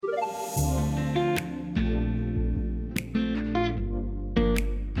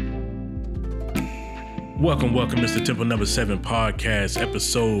Welcome, Mr. Temple Number 7 Podcast,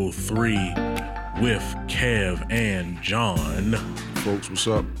 Episode 3 with Kev and John. Folks, what's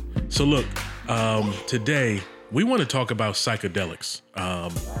up? So look, today we want to talk about psychedelics.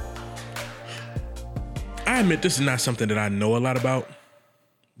 I admit this is not something that I know a lot about,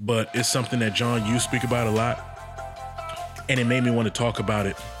 but it's something that, John, you speak about a lot, and it made me want to talk about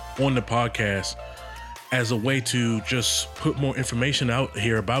it on the podcast as a way to just put more information out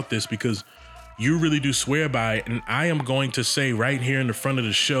here about this, because you really do swear by it. And I am going to say right here in the front of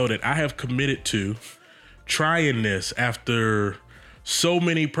the show that I have committed to trying this after so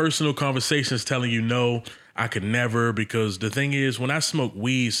many personal conversations telling you, no, I could never, because the thing is, when I smoke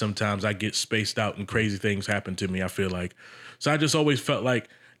weed, sometimes I get spaced out and crazy things happen to me, I feel like. So I just always felt like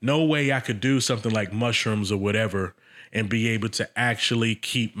no way I could do something like mushrooms or whatever and be able to actually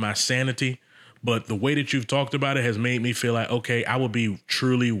keep my sanity. But the way that you've talked about it has made me feel like, okay, I would be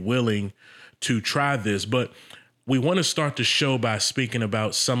truly willing to try this. But we want to start the show by speaking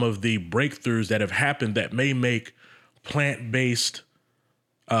about some of the breakthroughs that have happened that may make plant-based,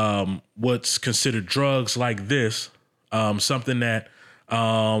 what's considered drugs like this, something that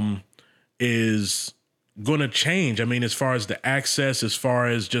is going to change. I mean, as far as the access, as far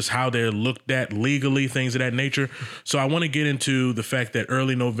as just how they're looked at legally, things of that nature. So I want to get into the fact that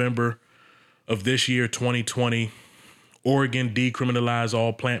early November of this year, 2020, Oregon decriminalized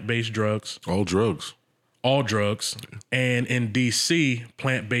all plant-based drugs. All drugs. All drugs. And in D.C.,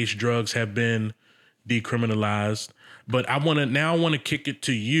 plant-based drugs have been decriminalized. But I want to kick it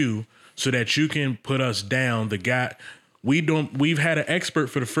to you so that you can put us down. The guy, we've had an expert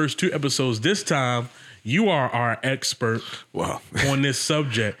for the first 2 episodes. This time, you are our expert on this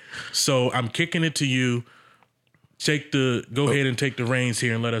subject. So I'm kicking it to you. Go ahead and take the reins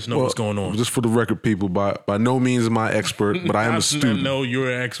here and let us know what's going on. Just for the record, people, by no means am I expert, but I am a student. No,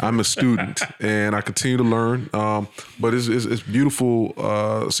 you're an expert. I'm a student, and I continue to learn. But it's a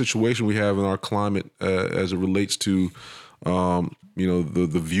beautiful situation we have in our climate as it relates to, the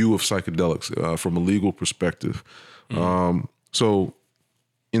view of psychedelics from a legal perspective. So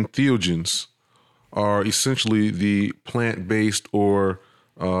entheogens are essentially the plant-based or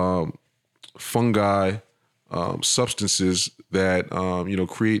fungi substances that,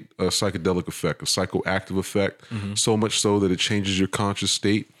 create a psychedelic effect, a psychoactive effect, so much so that it changes your conscious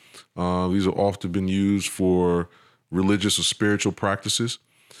state. These have often been used for religious or spiritual practices.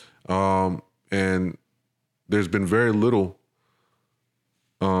 And there's been very little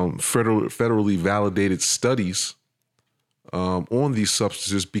federally validated studies on these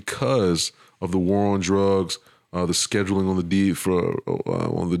substances because of the war on drugs, the scheduling on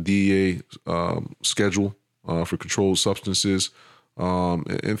the DEA schedule for controlled substances,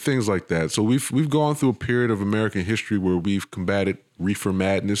 and things like that. So we've gone through a period of American history where we've combated reefer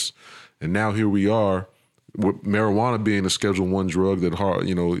madness, and now here we are, with marijuana being a Schedule I drug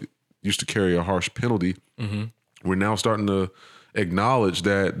that used to carry a harsh penalty. We're now starting to acknowledge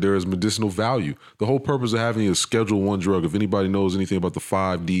that there is medicinal value. The whole purpose of having a Schedule I drug, if anybody knows anything about the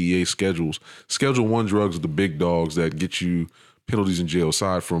 5 DEA schedules, Schedule I drugs are the big dogs that get you penalties in jail,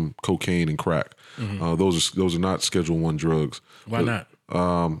 aside from cocaine and crack. Those are not Schedule I drugs. Why not?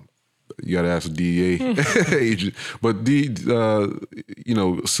 You got to ask a DEA agent. But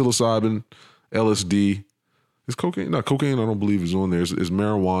psilocybin, LSD, is cocaine? No, cocaine I don't believe is on there. It's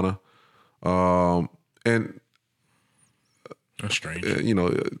marijuana. And that's strange.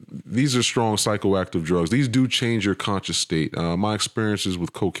 These are strong psychoactive drugs. These do change your conscious state. My experiences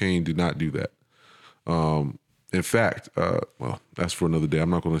with cocaine did not do that. In fact, that's for another day. I'm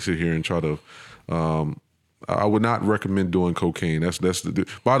not going to sit here and try to. I would not recommend doing cocaine.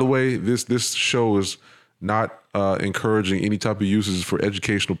 By the way, this show is not encouraging any type of uses for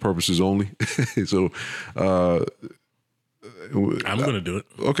educational purposes only. So. I'm going to do it.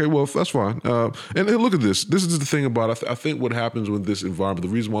 Okay, well, that's fine. And look at this. This is the thing about it. I think what happens with this environment,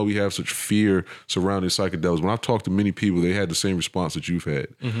 the reason why we have such fear surrounding psychedelics, when I've talked to many people, they had the same response that you've had.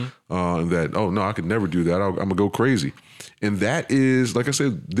 That, oh, no, I could never do that. I'm going to go crazy. And that is, like I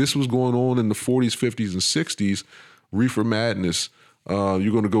said, this was going on in the 40s, 50s, and 60s, reefer madness.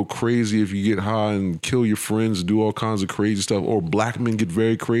 You're going to go crazy if you get high and kill your friends, do all kinds of crazy stuff. Or black men get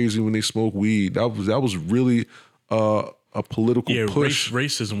very crazy when they smoke weed. That was really a political push.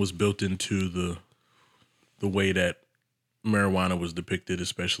 Racism was built into the way that marijuana was depicted,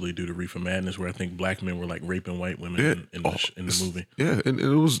 especially due to reefer madness, where I think black men were like raping white women in the movie. Yeah, and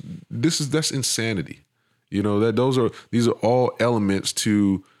that's insanity. These are all elements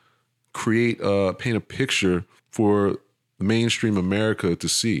to paint a picture for mainstream America to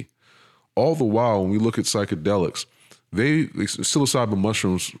see. All the while, when we look at psychedelics, psilocybin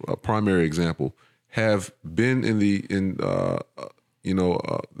mushrooms, a primary example, have been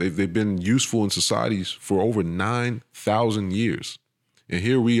they've been useful in societies for over 9,000 years. And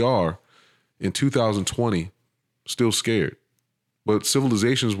here we are in 2020 still scared. But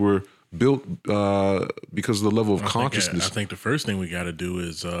civilizations were built because of the level of consciousness. I think the first thing we got to do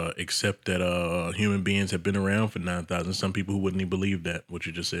is accept that human beings have been around for 9,000. Some people who wouldn't even believe that, what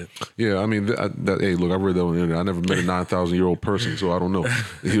you just said. Yeah, I mean, hey, look, I read that on the internet. I never met a 9,000-year-old person, so I don't know.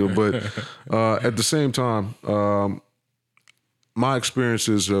 But at the same time, my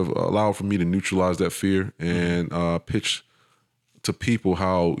experiences have allowed for me to neutralize that fear and pitch to people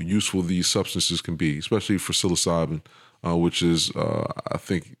how useful these substances can be, especially for psilocybin, which is, I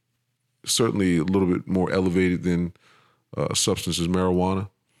think, certainly a little bit more elevated than substances marijuana.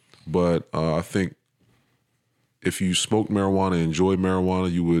 But I think if you smoke marijuana and enjoy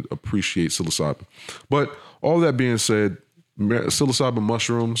marijuana, you would appreciate psilocybin. But all that being said, psilocybin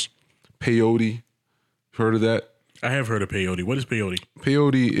mushrooms, peyote, heard of that? I have heard of peyote. What is peyote?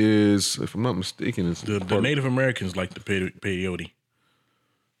 Peyote is, if I'm not mistaken, it's the Native Americans like the peyote.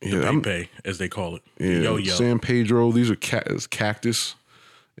 The pepe, as they call it. Yeah, Yo-yo. San Pedro. These are cactus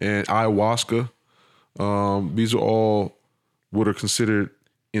and ayahuasca. These are all what are considered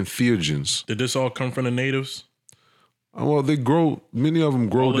entheogens. Did this all come from the natives? Well, they grow. Many of them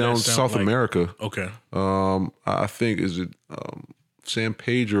grow down South America. Okay. I think San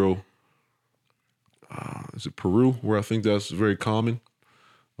Pedro. Is it Peru, where I think that's very common?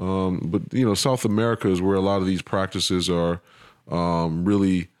 But South America is where a lot of these practices are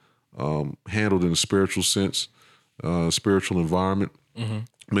really handled in a spiritual sense, spiritual environment. Mm-hmm.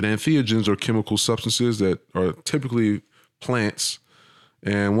 But entheogens are chemical substances that are typically plants,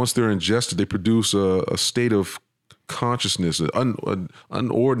 and once they're ingested, they produce a state of consciousness, an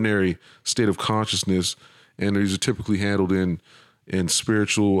unordinary state of consciousness, and these are typically handled in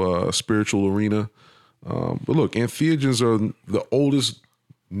spiritual arena. But look, entheogens are the oldest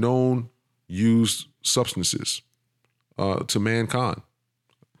known used substances to mankind.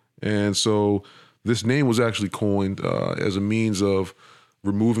 And so this name was actually coined as a means of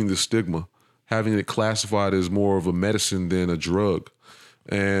removing the stigma, having it classified as more of a medicine than a drug.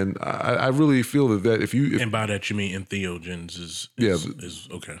 And I really feel that if and by that you mean entheogens is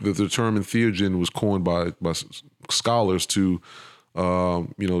okay. The term entheogen was coined by scholars to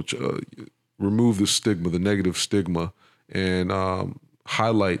remove the stigma, the negative stigma, and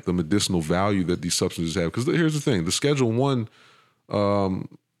highlight the medicinal value that these substances have. Because here's the thing: the Schedule I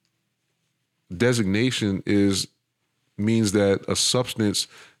designation means that a substance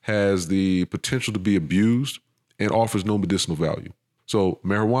has the potential to be abused and offers no medicinal value. So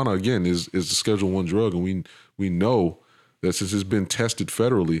marijuana, again, is the Schedule I drug, and we know that since it's been tested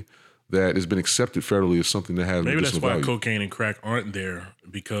federally, that it's been accepted federally as something that has medicinal value. Maybe that's why cocaine and crack aren't there,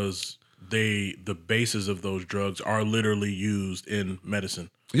 because the bases of those drugs are literally used in medicine.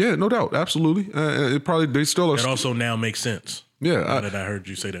 Yeah, no doubt, absolutely. They still are. It also now makes sense. Yeah, now that I heard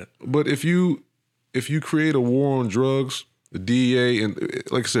you say that. But if you create a war on drugs, the DEA, and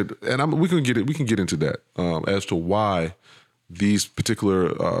like I said, and we can get into that as to why these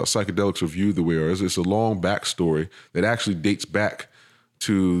particular psychedelics are viewed the way they are. It's a long backstory that actually dates back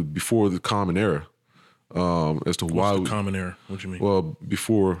to before the Common Era. As to why the Common Era? What do you mean? Well,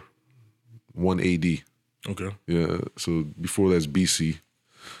 before 1 AD. Okay. Yeah. So before that's BC,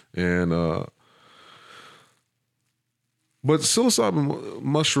 and but psilocybin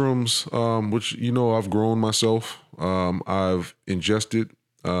mushrooms, which I've grown myself, I've ingested,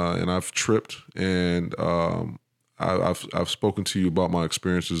 and I've tripped, and I've spoken to you about my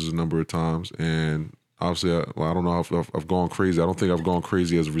experiences a number of times, and obviously, I don't know if I've gone crazy. I don't think I've gone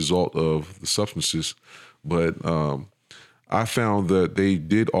crazy as a result of the substances, but I found that they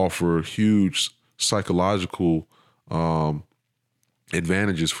did offer huge psychological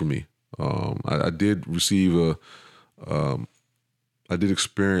advantages for me. I did receive I did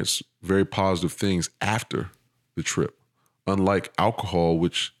experience very positive things after the trip, unlike alcohol,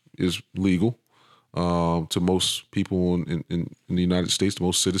 which is legal to most people in the United States, to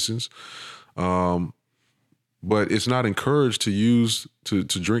most citizens. But it's not encouraged to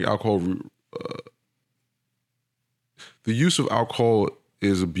drink alcohol. The use of alcohol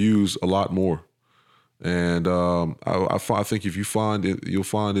is abused a lot more, and I think if you'll find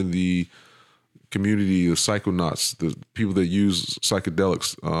in the community, the psychonauts, the people that use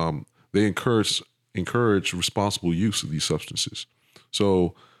psychedelics, they encourage responsible use of these substances.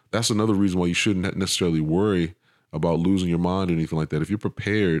 So that's another reason why you shouldn't necessarily worry about losing your mind or anything like that. If you're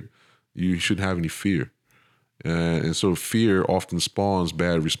prepared, you shouldn't have any fear. And so fear often spawns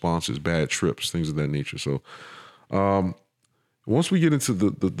bad responses, bad trips, things of that nature. So once we get into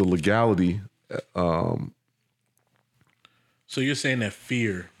the legality So you're saying that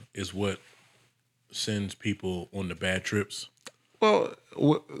fear is what sends people on the bad trips? Well,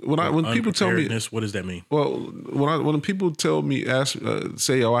 when people tell me, what does that mean? well, when people tell me,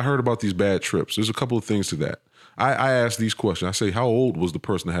 say, oh, I heard about these bad trips. There's a couple of things to that. I ask these questions. I say, how old was the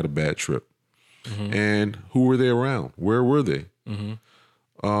person that had a bad trip, and who were they around? Where were they?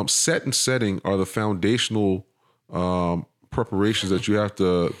 Set and setting are the foundational preparations that you have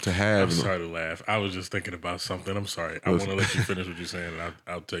to have. I'm sorry to laugh. I was just thinking about something. I'm sorry. I want to let you finish what you're saying, and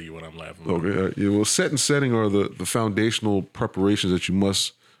I'll tell you what I'm laughing about. Okay. Yeah, well, set and setting are the foundational preparations that you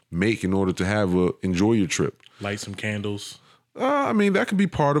must make in order to enjoy your trip. Light some candles. I mean, that could be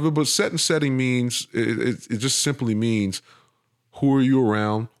part of it, but set and setting means, it just simply means who are you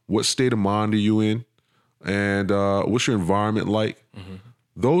around, what state of mind are you in, and what's your environment like.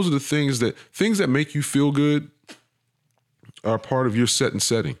 Those are the things that make you feel good are part of your set and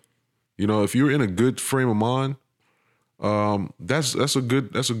setting. You know, if you're in a good frame of mind, that's a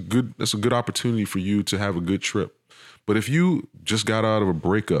good opportunity for you to have a good trip. But if you just got out of a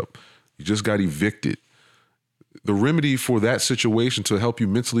breakup, you just got evicted, the remedy for that situation to help you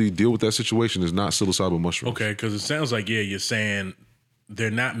mentally deal with that situation is not psilocybin mushrooms. Okay, because it sounds like, you're saying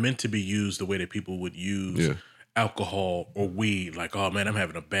they're not meant to be used the way that people would use alcohol or weed. Like, oh man, I'm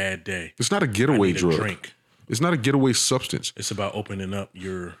having a bad day. It's not a getaway drug. Drink. It's not a getaway substance. It's about opening up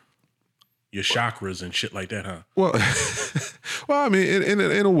your chakras and shit like that, huh? Well, I mean,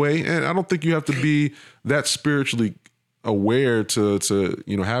 in a way, and I don't think you have to be that spiritually aware to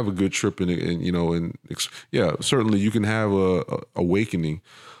have a good trip and certainly you can have a awakening.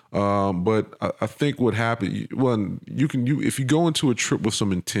 But I think what happened, if you go into a trip with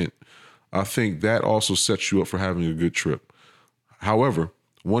some intent, I think that also sets you up for having a good trip. However,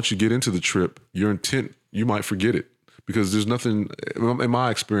 once you get into the trip, your intent, you might forget it because there's nothing, in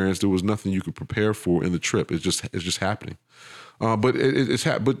my experience, there was nothing you could prepare for in the trip. It's just happening. But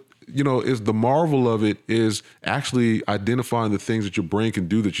the marvel of it is actually identifying the things that your brain can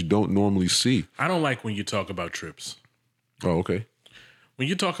do that you don't normally see. I don't like when you talk about trips. Oh, okay. When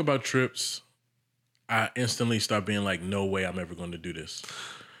you talk about trips, I instantly start being like, no way I'm ever going to do this.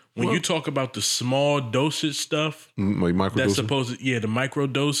 When you talk about the small dosage stuff, like that's the micro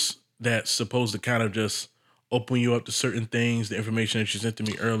dose that's supposed to kind of just open you up to certain things, the information that you sent to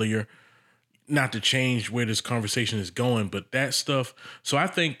me earlier, not to change where this conversation is going, but that stuff. So I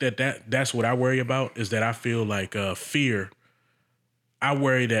think that's what I worry about, is that I feel like fear. I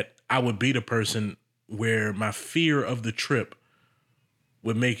worry that I would be the person where my fear of the trip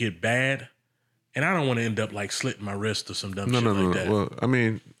would make it bad. And I don't want to end up like slitting my wrist or some dumb shit like that. Well, I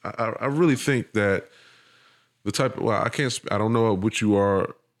mean, I really think that I don't know what you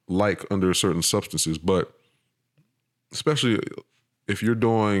are like under certain substances, but especially if you're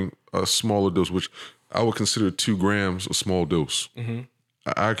doing a smaller dose, which I would consider 2 grams a small dose,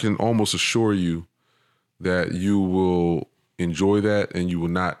 I can almost assure you that you will enjoy that and you will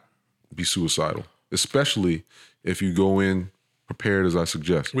not be suicidal, especially if you go in prepared as I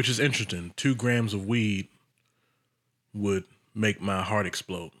suggest. Which is interesting. 2 grams of weed would make my heart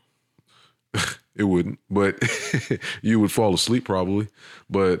explode. It wouldn't, but you would fall asleep probably.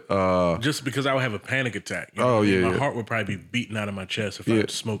 But just because I would have a panic attack. My heart would probably be beating out of my chest if I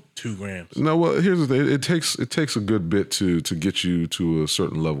smoked 2 grams. No, well, here's the thing. It takes a good bit to get you to a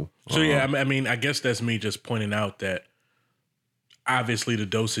certain level. So I mean, I guess that's me just pointing out that obviously the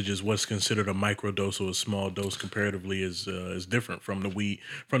dosage is what's considered a micro dose or a small dose comparatively is different from the weed,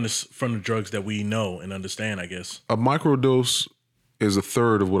 from the drugs that we know and understand, I guess. A micro dose is a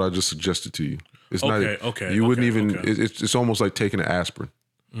third of what I just suggested to you. It's you wouldn't even. It's almost like taking an aspirin.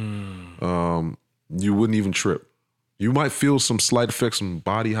 You wouldn't even trip. You might feel some slight effects, some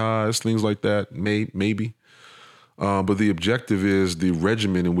body highs, things like that. Maybe. But the objective is the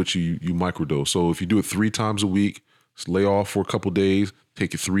regimen in which you microdose. So if you do it 3 times a week, just lay off for a couple days,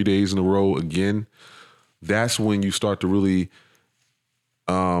 take it 3 days in a row again. That's when you start to really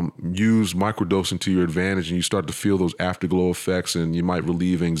use microdosing to your advantage, and you start to feel those afterglow effects, and you might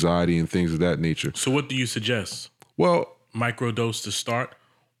relieve anxiety and things of that nature. So what do you suggest? Well, microdose to start,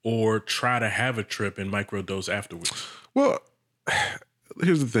 or try to have a trip and microdose afterwards? Well,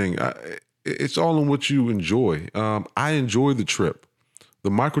 here's the thing. It's all in what you enjoy. I enjoy the trip. The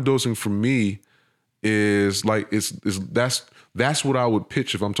microdosing for me is like, that's what I would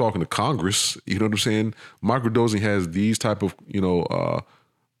pitch if I'm talking to Congress. You know what I'm saying? Microdosing has these type of,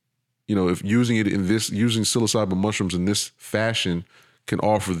 if using psilocybin mushrooms in this fashion can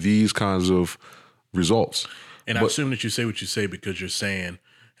offer these kinds of results. And I assume that you say what you say because you're saying,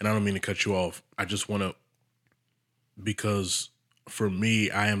 and I don't mean to cut you off, I just want to, because for me,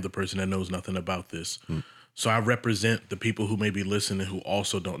 I am the person that knows nothing about this. So I represent the people who may be listening who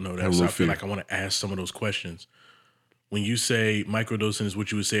also don't know that. So I feel like I want to ask some of those questions. When you say microdosing is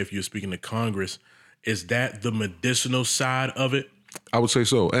what you would say if you were speaking to Congress, is that the medicinal side of it? I would say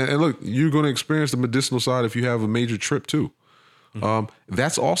so. And look, you're going to experience the medicinal side if you have a major trip too.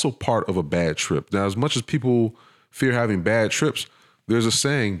 That's also part of a bad trip. Now, as much as people fear having bad trips, there's a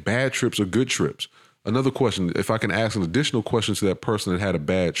saying, bad trips are good trips. Another question, if I can ask an additional question to that person that had a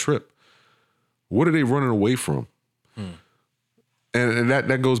bad trip, what are they running away from? And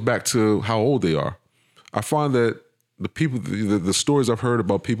that goes back to how old they are. I find that the stories I've heard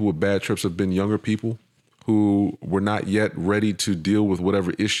about people with bad trips have been younger people who were not yet ready to deal with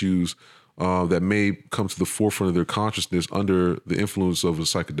whatever issues that may come to the forefront of their consciousness under the influence of a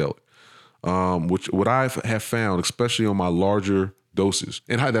psychedelic. Which what I have found, especially on my larger doses,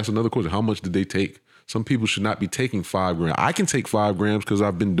 and that's another question, how much did they take? Some people should not be taking 5 grams. I can take 5 grams because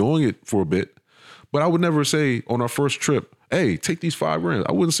I've been doing it for a bit, but I would never say on our first trip, hey, take these 5 grams.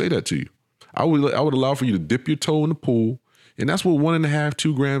 I wouldn't say that to you. I would allow for you to dip your toe in the pool, and that's what 1.5,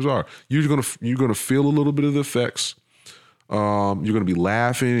 2 grams are. You're gonna feel a little bit of the effects. You're gonna be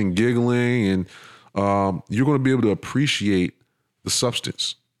laughing and giggling, and you're gonna be able to appreciate the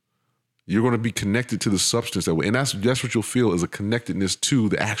substance. You're gonna be connected to the substance that way, and that's what you'll feel is a connectedness to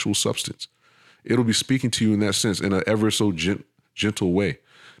the actual substance. It'll be speaking to you in that sense in an ever so gentle way.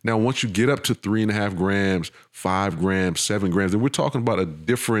 Now, once you get up to 3.5 grams, 5 grams, 7 grams, then we're talking about a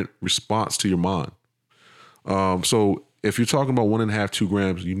different response to your mind. So if you're talking about 1.5, 2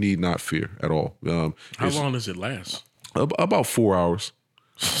 grams, you need not fear at all. How long does it last? About 4 hours.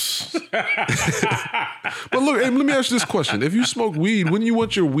 But look, hey, let me ask you this question. If you smoke weed, wouldn't you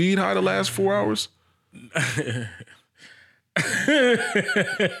want your weed high to last 4 hours?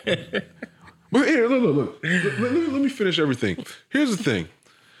 But here, look. Let me finish everything. Here's the thing.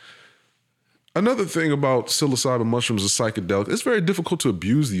 Another thing about psilocybin mushrooms and psychedelics, it's very difficult to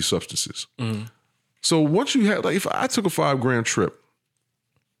abuse these substances. So once you have, like, if I took a 5 gram trip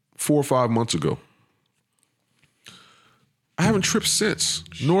 4 or 5 months ago, I haven't tripped since,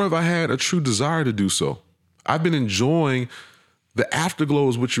 nor have I had a true desire to do so. I've been enjoying the afterglow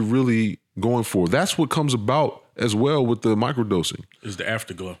is what you're really going for. That's what comes about as well with the microdosing. Is the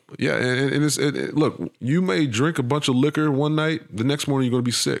afterglow. Yeah, and look, you may drink a bunch of liquor one night, the next morning you're going to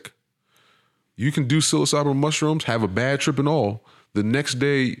be sick. You can do psilocybin mushrooms, have a bad trip and all. The next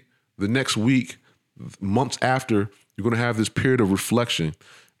day, the next week, months after, you're going to have this period of reflecting.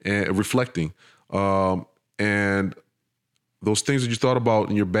 And those things that you thought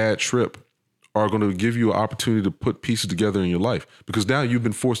about in your bad trip are going to give you an opportunity to put pieces together in your life, because now you've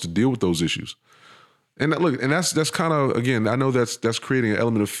been forced to deal with those issues. And look, and that's kind of, again, I know that's creating an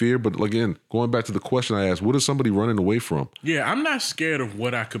element of fear, but again, going back to the question I asked, what is somebody running away from? Yeah, I'm not scared of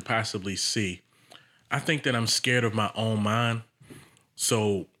what I could possibly see. I think that I'm scared of my own mind.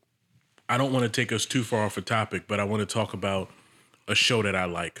 So I don't want to take us too far off a topic, but I want to talk about a show that I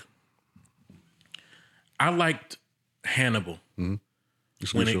like. I liked Hannibal.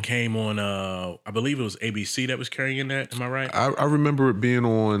 When it came on, I believe it was ABC that was carrying that. Am I right? I remember it being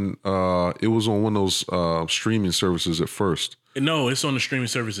on, it was on one of those streaming services at first. No, it's on the streaming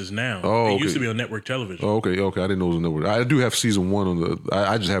services now. Oh, It okay. used to be on network television. Oh, okay. I didn't know it was on network. I do have season 1 on the,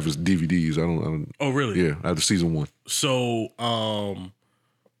 I just have his DVDs. I don't. Oh, really? Yeah, I have the season 1. So,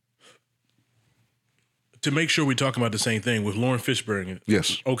 to make sure we're talking about the same thing with Lauren Fishburne.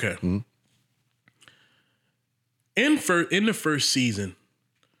 Yes. Okay. In the first season,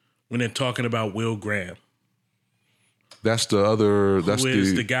 when they're talking about Will Graham, That's the other. That's who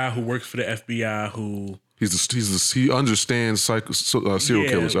is the guy who works for the FBI who he understands serial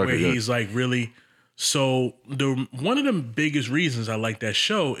killers. where he's like really. So one of the biggest reasons I like that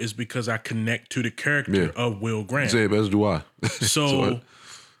show is because I connect to the character of Will Graham. Zabe, as do I. So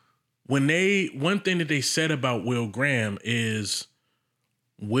one thing that they said about Will Graham is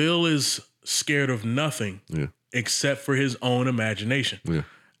Will is scared of nothing except for his own imagination. Yeah.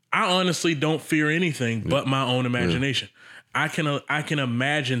 I honestly don't fear anything but my own imagination. I can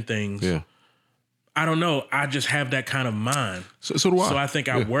imagine things. Yeah. I don't know. I just have that kind of mind. So do I. So I think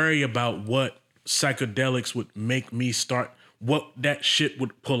I worry about what psychedelics would make me start, what that shit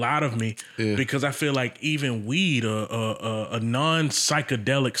would pull out of me, because I feel like even weed, a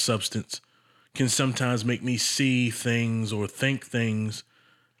non-psychedelic substance, can sometimes make me see things or think things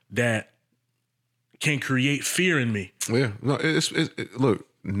that can create fear in me. Yeah. No, look,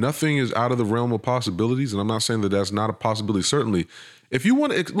 nothing is out of the realm of possibilities, and I'm not saying that that's not a possibility. Certainly, if you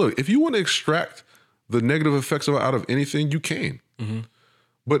want to extract the negative effects out of anything, you can.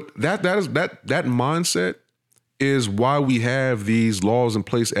 But that mindset is why we have these laws in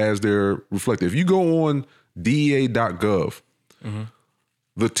place as they're reflected. If you go on DEA.gov,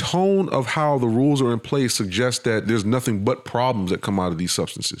 the tone of how the rules are in place suggests that there's nothing but problems that come out of these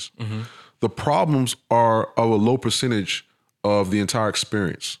substances. The problems are of a low percentage of the entire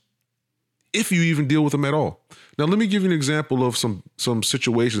experience, if you even deal with them at all. Now, let me give you an example of some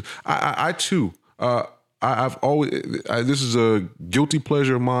situations. I too, I've always, this is a guilty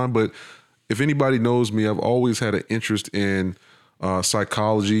pleasure of mine, but if anybody knows me, I've always had an interest in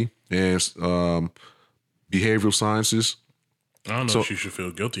psychology and behavioral sciences. I don't know if you should feel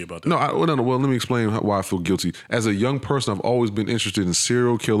guilty about that. No, no. Well, let me explain why I feel guilty. As a young person, I've always been interested in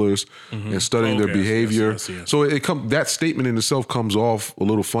serial killers and studying their behavior. Yes. So that statement in itself comes off a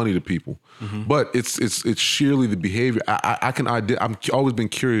little funny to people, but it's sheerly the behavior. I'm always been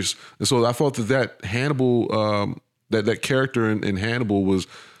curious, and so I thought that Hannibal, that character in Hannibal was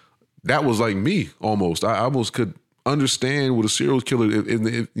like me almost. I almost could understand what a serial killer,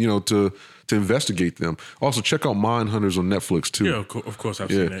 to investigate them. Also, check out Mindhunters on Netflix too. Yeah, of course I've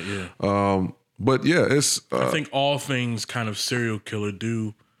seen that. Yeah, but yeah, it's. I think all things kind of serial killer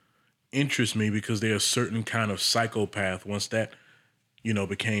do interest me because they're a certain kind of psychopath. Once that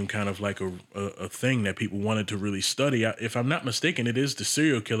became kind of like a thing that people wanted to really study. If I'm not mistaken, it is the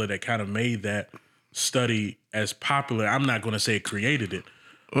serial killer that kind of made that study as popular. I'm not going to say it created it.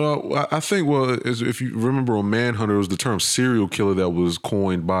 I think, if you remember on Manhunter, it was the term serial killer that was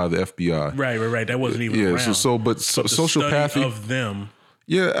coined by the FBI. Right. That wasn't even around. But sociopathy of them.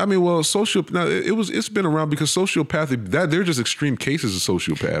 Yeah, I mean, now it's been around because sociopathy, they're just extreme cases of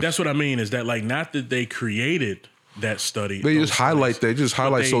sociopaths. That's what I mean. Is that like not that they created that study? They just highlight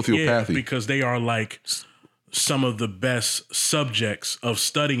sociopathy because they are like some of the best subjects of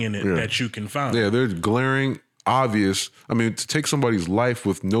studying it that you can find. Yeah, they're glaring. Obvious. I mean, to take somebody's life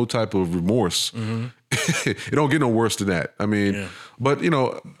with no type of remorse, it don't get no worse than that. I mean, but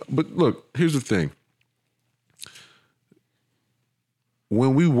look, here's the thing.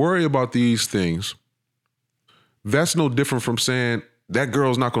 When we worry about these things, that's no different from saying that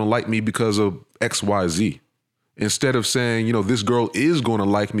girl's not going to like me because of X, Y, Z. Instead of saying, this girl is going to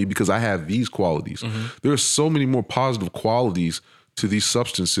like me because I have these qualities. There are so many more positive qualities to these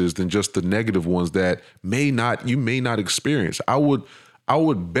substances than just the negative ones that you may not experience. I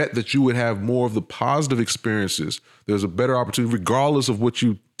would bet that you would have more of the positive experiences. There's a better opportunity, regardless of what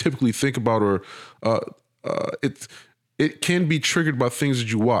you typically think about, or it can be triggered by things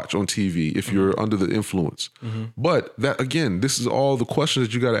that you watch on TV if you're under the influence. But that, again, this is all the questions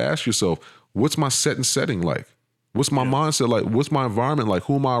that you got to ask yourself. What's my setting like? What's my mindset like? What's my environment like?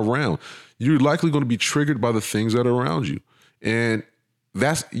 Who am I around? You're likely going to be triggered by the things that are around you. And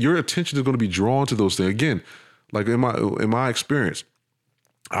your attention is going to be drawn to those things. Again, like in my experience,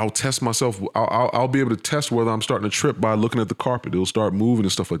 I'll test myself. I'll be able to test whether I'm starting to trip by looking at the carpet. It'll start moving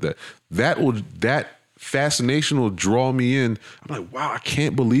and stuff like that. That fascination will draw me in. I'm like, wow, I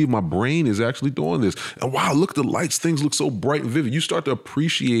can't believe my brain is actually doing this. And wow, look at the lights. Things look so bright and vivid. You start to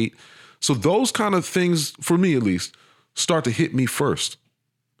appreciate. So those kind of things, for me at least, start to hit me first.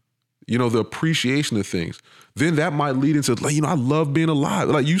 The appreciation of things. Then that might lead into, I love being alive.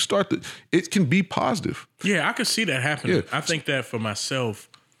 Like it can be positive. Yeah, I could see that happening. Yeah. I think that for myself,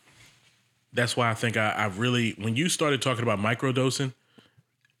 that's why I think I really, when you started talking about microdosing,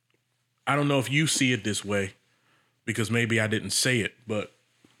 I don't know if you see it this way because maybe I didn't say it, but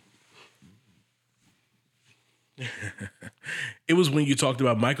it was when you talked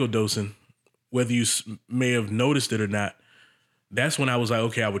about microdosing, whether you may have noticed it or not. That's when I was like,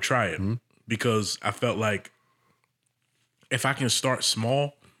 okay, I would try it because I felt like if I can start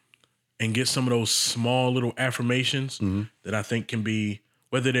small and get some of those small little affirmations that I think can be,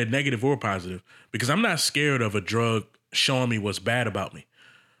 whether they're negative or positive, because I'm not scared of a drug showing me what's bad about me.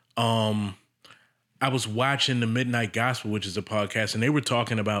 I was watching the Midnight Gospel, which is a podcast, and they were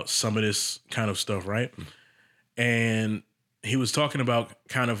talking about some of this kind of stuff, right? And he was talking about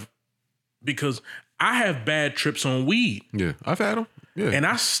kind of, because I have bad trips on weed. Yeah, I've had them. Yeah. And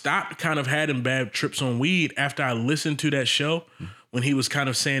I stopped kind of having bad trips on weed after I listened to that show when he was kind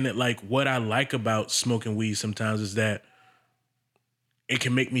of saying that, like, what I like about smoking weed sometimes is that it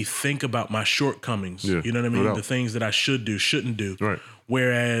can make me think about my shortcomings. Yeah, you know what I mean? No, the things that I should do, shouldn't do. Right.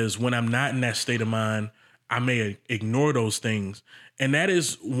 Whereas when I'm not in that state of mind, I may ignore those things. And that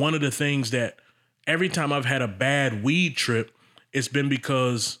is one of the things that every time I've had a bad weed trip, it's been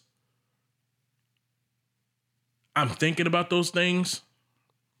because I'm thinking about those things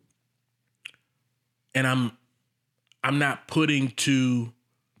and I'm not putting to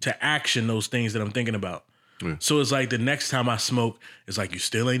action those things that I'm thinking about. Yeah. So it's like the next time I smoke, it's like you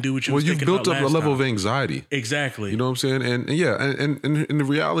still ain't do what you Well, was you've thinking built about up a last level time. of anxiety. Exactly. You know what I'm saying? And yeah, and the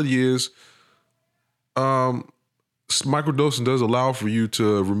reality is, microdosing does allow for you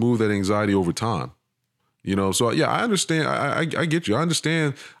to remove that anxiety over time. You know, so yeah, I understand. I get you. I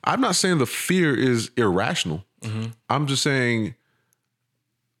understand. I'm not saying the fear is irrational. I'm just saying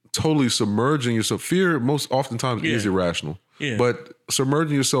totally submerging yourself. Fear most oftentimes is irrational. Yeah. But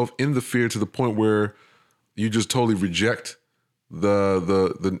submerging yourself in the fear to the point where you just totally reject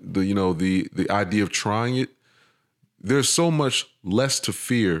the you know the idea of trying it. There's so much less to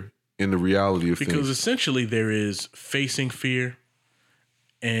fear in the reality of Because things. essentially there is facing fear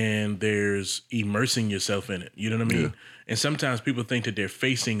and there's immersing yourself in it. You know what I mean? Yeah. And sometimes people think that they're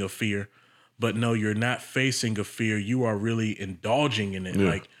facing a fear, but no, you're not facing a fear. You are really indulging in it. Yeah.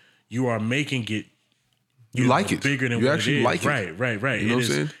 Like you are making it You like it. bigger than You what actually it is. like it. Right. You know what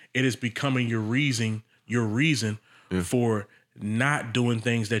I'm saying? It is becoming your reason for not doing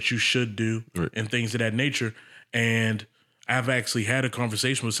things that you should do and things of that nature. And I've actually had a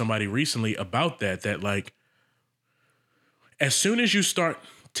conversation with somebody recently about that like as soon as you start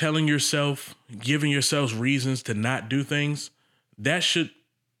telling yourself, giving yourselves reasons to not do things,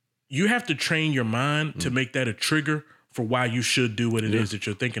 you have to train your mind to make that a trigger for why you should do what it is that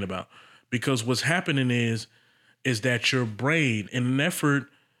you're thinking about. Because what's happening is that your brain, in an effort,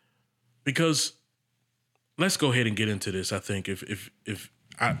 because let's go ahead and get into this. I think if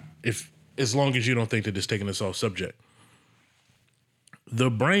as long as you don't think that it's taking us off subject, the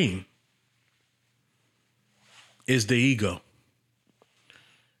brain is the ego,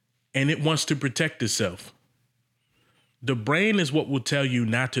 and it wants to protect itself. The brain is what will tell you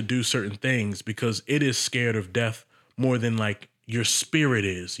not to do certain things because it is scared of death more than like your spirit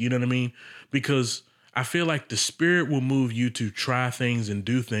is. You know what I mean? Because I feel like the spirit will move you to try things and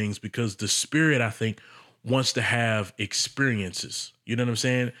do things because the spirit, I think, wants to have experiences. You know what I'm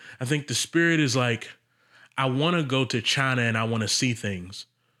saying? I think the spirit is like, I want to go to China and I want to see things.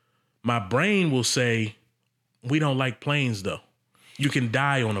 My brain will say, we don't like planes though. You can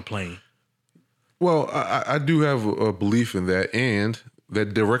die on a plane. Well, I do have a belief in that, and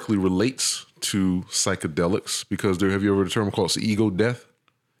that directly relates to psychedelics because have you ever heard a term called ego death?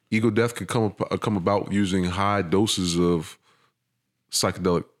 Ego death can come about using high doses of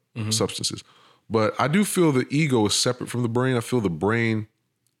psychedelic substances. But I do feel the ego is separate from the brain. I feel the brain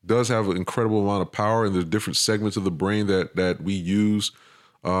does have an incredible amount of power, and there's different segments of the brain that we use,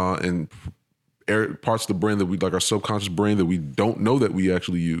 and parts of the brain that we, like our subconscious brain, that we don't know that we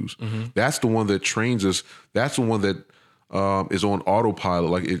actually use. That's the one that trains us. That's the one that is on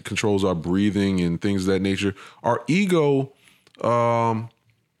autopilot. Like it controls our breathing and things of that nature. Our ego, and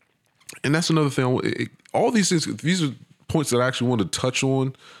that's another thing. All these things, these are points that I actually want to touch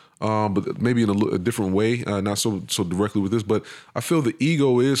on, but maybe in a different way, not so directly with this. But I feel the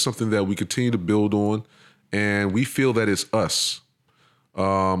ego is something that we continue to build on, and we feel that it's us.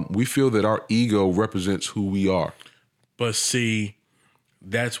 We feel that our ego represents who we are. But see,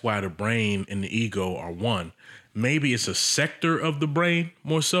 that's why the brain and the ego are one. Maybe it's a sector of the brain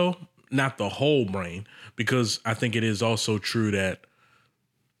more so, not the whole brain, because I think it is also true that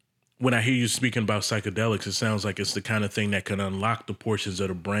when I hear you speaking about psychedelics, it sounds like it's the kind of thing that can unlock the portions of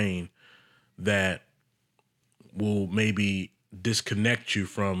the brain that will maybe disconnect you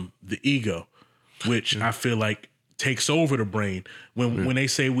from the ego, which I feel like takes over the brain. When they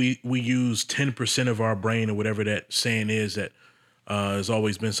say we use 10% of our brain or whatever that saying is that has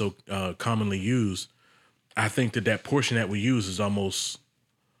always been so commonly used, I think that portion that we use is almost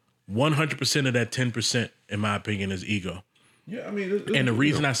 100% of that 10%, in my opinion, is ego. Yeah, I mean, And the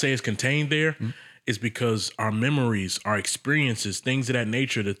reason I say it's contained there is because our memories, our experiences, things of that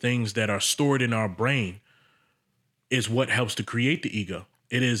nature, the things that are stored in our brain is what helps to create the ego.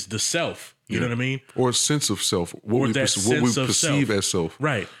 It is the self. You know what I mean? Or a sense of self. What we perceive as self.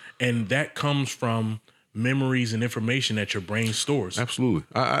 Right. And that comes from memories and information that your brain stores. Absolutely.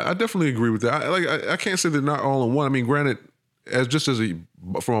 I definitely agree with that. I can't say they're not all in one. I mean, granted,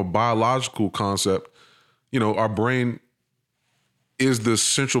 from a biological concept, our brain is the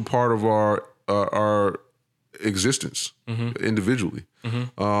central part of our existence individually.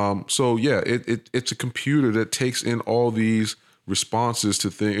 So yeah, it's a computer that takes in all these responses to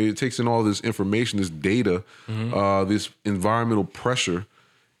things. It takes in all this information, this data, this environmental pressure,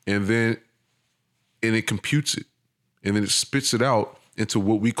 and it computes it, and then it spits it out into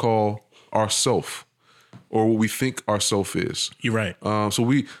what we call our self, or what we think our self is. You're right.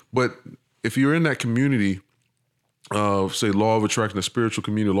 But if you're in that community of, say, law of attraction, the spiritual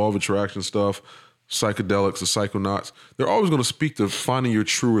community, law of attraction stuff, psychedelics, the psychonauts, they're always going to speak to finding your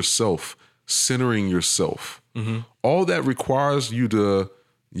truest self. centering yourself. All that requires you to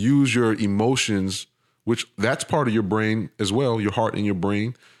use your emotions, which that's part of your brain as well, your heart and your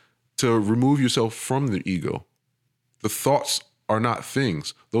brain, to remove yourself from the ego. The thoughts are not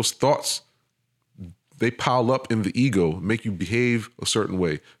things. Those thoughts, they pile up in the ego, make you behave a certain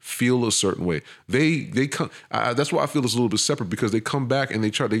way, feel a certain way. They come. That's why I feel it's a little bit separate, because they come back and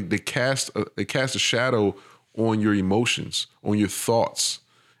they cast a shadow on your emotions, on your thoughts,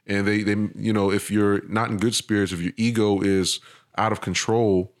 and they if you're not in good spirits, if your ego is out of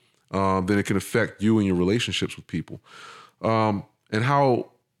control, then it can affect you and your relationships with people, and how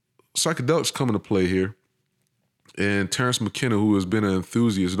psychedelics come into play here. And Terence McKenna, who has been an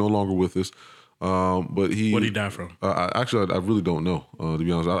enthusiast, is no longer with us. But what did he die from? I really don't know, to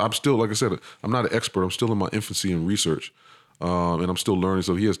be honest. I'm still, like I said, I'm not an expert. I'm still in my infancy in research, and I'm still learning.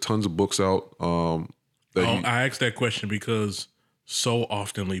 So he has tons of books out. I asked that question because so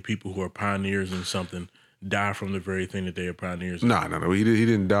oftenly people who are pioneers in something die from the very thing that they are pioneers in. No. He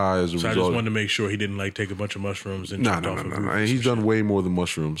didn't die as a result. I just wanted to make sure he didn't take a bunch of mushrooms and No. He's done way more than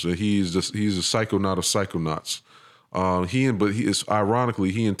mushrooms. He's a psychonaut of psychonauts. He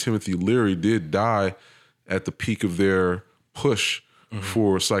and Timothy Leary did die at the peak of their push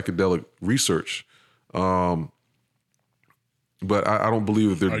for psychedelic research. But I don't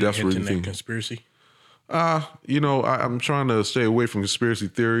believe that they're desperate. Are you hinting at conspiracy? I'm trying to stay away from conspiracy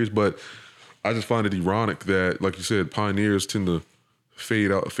theories, but I just find it ironic that, like you said, pioneers tend to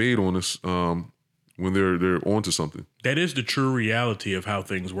fade on us when they're onto something. That is the true reality of how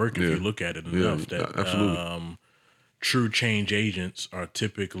things work if you look at it enough. Absolutely. True change agents are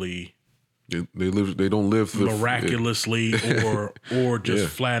typically they don't live miraculously or just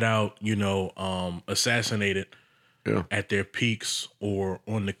flat out assassinated at their peaks or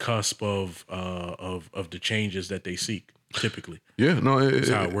on the cusp of the changes that they seek. Typically, that's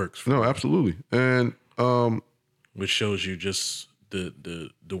how it works. No, absolutely, and which shows you just the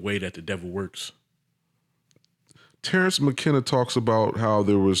way that the devil works. Terence McKenna talks about how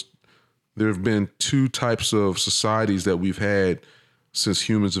there have been two types of societies that we've had since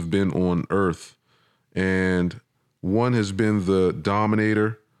humans have been on Earth, and one has been the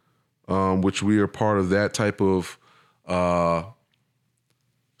dominator, which we are part of that type of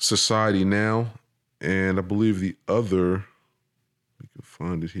society now. And I believe the other, we can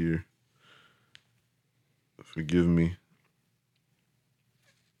find it here. Forgive me.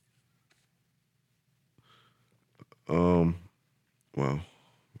 Wow. I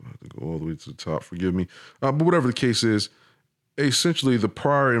have to go all the way to the top. Forgive me. But whatever the case is, essentially the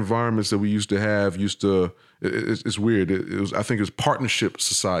prior environments that we used to have it's weird. I think it was partnership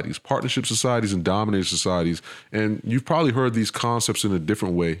societies and dominated societies. And you've probably heard these concepts in a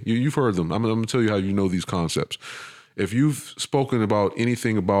different way. You've heard them. I'm going to tell you how you know these concepts. If you've spoken about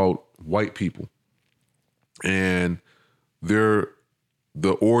anything about white people and the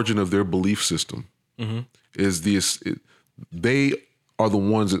origin of their belief system is they are the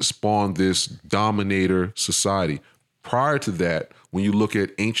ones that spawned this dominator society. Prior to that, when you look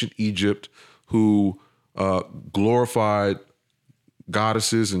at ancient Egypt, who glorified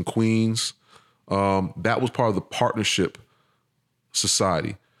goddesses and queens, that was part of the partnership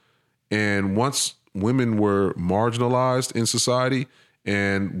society. And once women were marginalized in society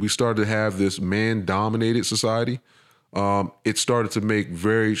and we started to have this man-dominated society, it started to make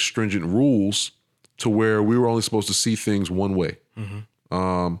very stringent rules to where we were only supposed to see things one way.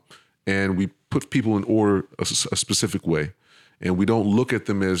 And we put people in order a specific way. And we don't look at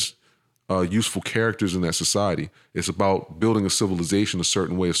them as useful characters in that society. It's about building a civilization a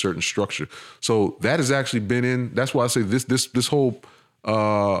certain way, a certain structure. So that has actually been that's why I say this whole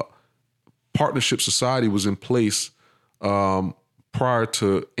partnership society was in place prior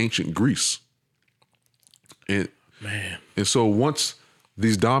to ancient Greece. And so once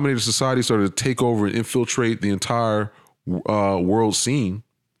these dominated societies started to take over and infiltrate the entire world scene,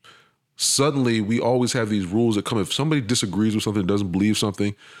 suddenly we always have these rules that come. If somebody disagrees with something, doesn't believe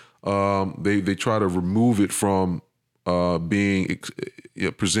something, they try to remove it from being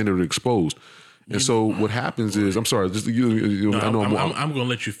presented or exposed. And so what happens is, I'm sorry, just I'm going to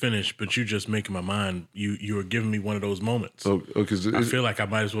let you finish, but you just making my mind. You are giving me one of those moments. I feel like I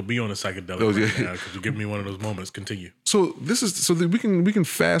might as well be on a psychedelic now because you're giving me one of those moments. Continue. So we can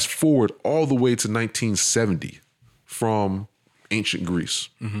fast forward all the way to 1970 from ancient Greece,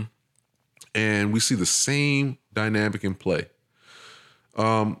 and we see the same dynamic in play.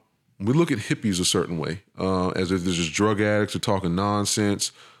 We look at hippies a certain way, as if they're just drug addicts or talking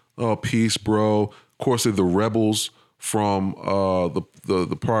nonsense. Oh, peace, bro. Of course, they're the rebels from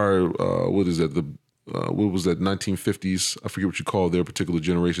the prior, what is that? what was that 1950s? I forget what you call their particular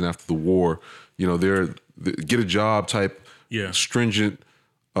generation after the war. You know, they're get a job type, stringent.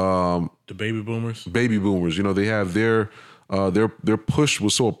 The baby boomers. Baby boomers. You know, they have their push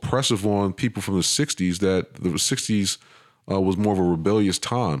was so oppressive on people from the 60s that the 60s was more of a rebellious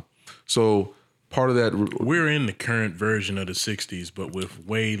time. So part of that, we're in the current version of the 60s, but with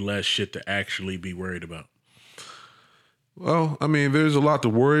way less shit to actually be worried about. Well, I mean, there's a lot to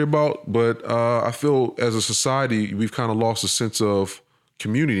worry about, but I feel as a society, we've kind of lost a sense of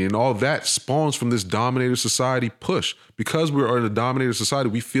community, and all that spawns from this dominated society push. Because we're in a dominated society,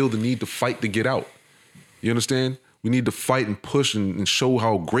 we feel the need to fight to get out. You understand? We need to fight and push and show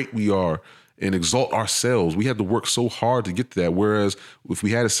how great we are and exalt ourselves. We had to work so hard to get to that. Whereas if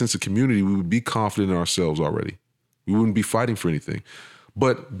we had a sense of community, we would be confident in ourselves already. We wouldn't be fighting for anything.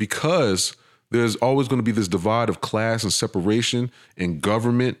 But because there's always going to be this divide of class and separation and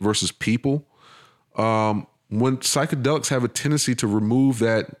government versus people, when psychedelics have a tendency to remove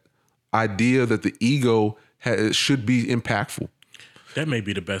that idea that the ego should be impactful. That may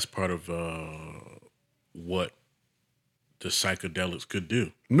be the best part of what the psychedelics could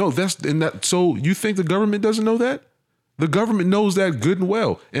do. No, so you think the government doesn't know that? The government knows that good and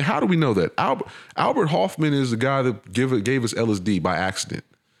well. And how do we know that? Albert Hoffman is the guy that gave us LSD by accident.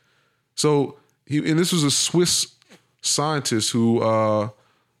 So and this was a Swiss scientist who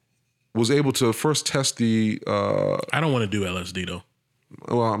was able to first test the. I don't want to do LSD though.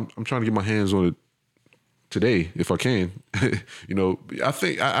 Well, I'm trying to get my hands on it today if I can. You know, I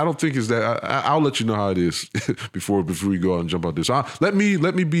don't think it's that. I'll let you know how it is before we go out and jump out this. Let me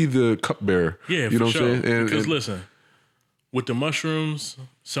be the cupbearer. Yeah, you know for what sure. I'm saying? Because listen, with the mushrooms,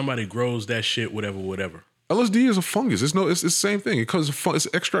 somebody grows that shit, whatever. LSD is a fungus. It's the same thing. It's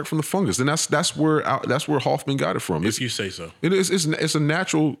extract from the fungus, and that's where Hoffman got it from. If you say so. It's a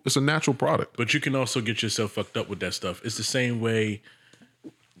natural product. But you can also get yourself fucked up with that stuff. It's the same way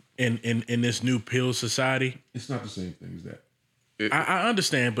in this new pill society. It's not the same thing as that. I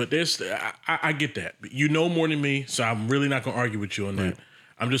understand, but I get that. You know more than me, so I'm really not going to argue with you on that. Right.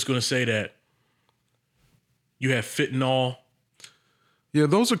 I'm just going to say that you have fentanyl. Yeah,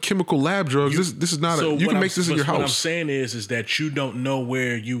 those are chemical lab drugs. This is not you can make this in your house. What I'm saying is that you don't know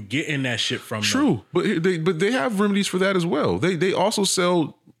where you getting that shit from. True, but they have remedies for that as well. They also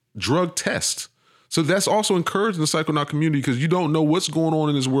sell drug tests. So that's also encouraging the psychonaut community because you don't know what's going on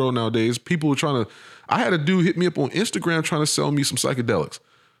in this world nowadays. People are trying to. I had a dude hit me up on Instagram trying to sell me some psychedelics.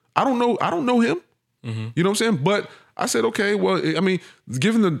 I don't know him. Mm-hmm. You know what I'm saying? But I said, okay, well, I mean,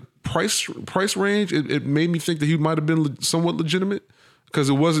 given the price range, it made me think that he might have been somewhat legitimate because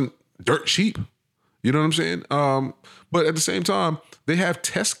it wasn't dirt cheap. You know what I'm saying? But at the same time, they have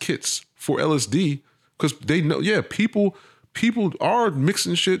test kits for LSD because they know, people are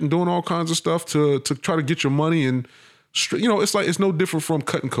mixing shit and doing all kinds of stuff to try to get your money. And, you know, it's no different from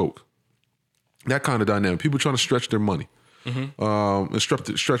cut and coke. That kind of dynamic. People trying to stretch their money. Mm-hmm. And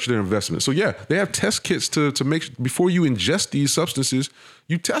stretch their investment. So yeah, they have test kits to make before you ingest these substances,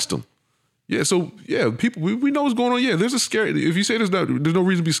 you test them. Yeah, so yeah, people we know what's going on. Yeah, there's a scary. If you say there's no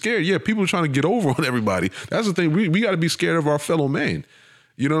reason to be scared, yeah, people are trying to get over on everybody. That's the thing. We got to be scared of our fellow man.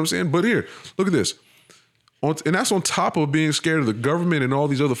 You know what I'm saying? But here, look at this. And that's on top of being scared of the government and all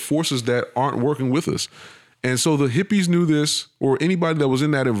these other forces that aren't working with us. And so the hippies knew this, or anybody that was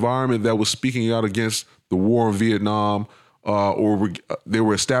in that environment that was speaking out against the war in Vietnam, or they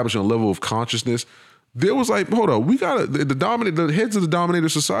were establishing a level of consciousness. There was like, hold on, we gotta the heads of the dominated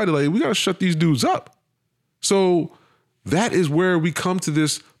society, like we gotta shut these dudes up. So that is where we come to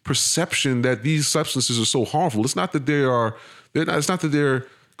this perception that these substances are so harmful. It's not that it's not that they're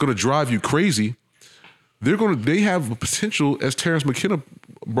gonna drive you crazy. They have a potential, as Terrence McKenna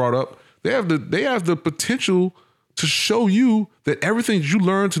brought up, they have the potential to show you that everything you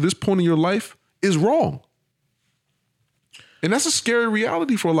learned to this point in your life is wrong. And that's a scary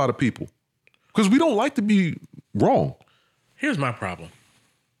reality for a lot of people because we don't like to be wrong. Here's my problem.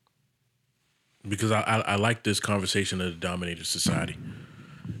 Because I like this conversation of the dominated society.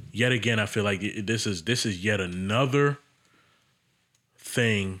 Yet again, I feel like this is yet another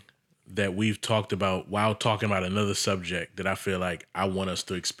thing that we've talked about while talking about another subject that I feel like I want us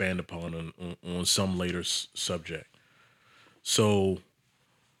to expand upon on some later subject. So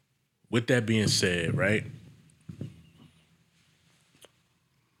with that being said, right?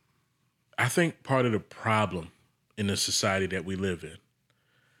 I think part of the problem in the society that we live in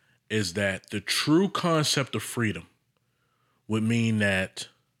is that the true concept of freedom would mean that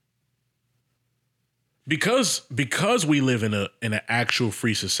because we live in an actual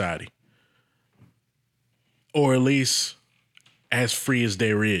free society, or at least as free as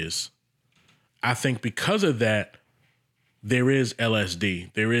there is, I think because of that, there is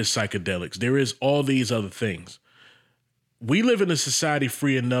LSD, there is psychedelics, there is all these other things. We live in a society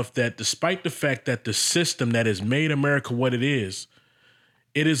free enough that despite the fact that the system that has made America what it is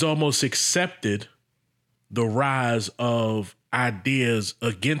almost accepted the rise of ideas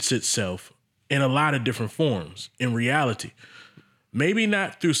against itself in a lot of different forms in reality. Maybe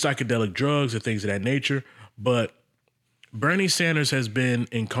not through psychedelic drugs or things of that nature, but Bernie Sanders has been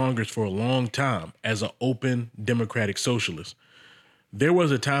in Congress for a long time as an open democratic socialist. There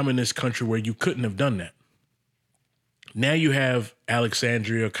was a time in this country where you couldn't have done that. Now you have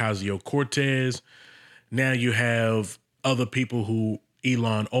Alexandria Ocasio-Cortez. Now you have other people who,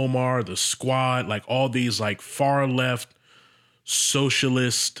 Ilhan Omar, the Squad, like all these like far left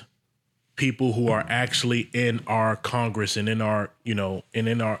socialist people who are actually in our Congress and in our,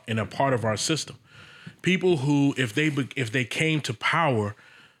 in a part of our system. People who, if they came to power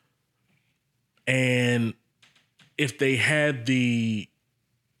and if they had the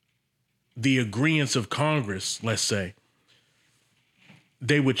agreeance of Congress, let's say,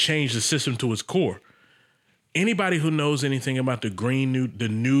 they would change the system to its core. Anybody who knows anything about the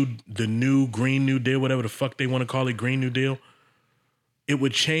new Green New Deal, whatever the fuck they want to call it, Green New Deal, it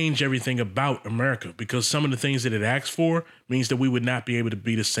would change everything about America because some of the things that it asks for means that we would not be able to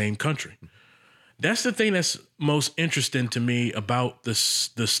be the same country. That's the thing that's most interesting to me about the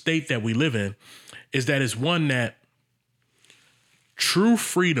state that we live in, is that it's one that true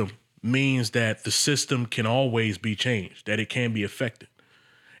freedom means that the system can always be changed, that it can be affected.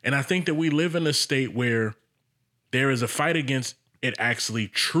 And I think that we live in a state where there is a fight against it actually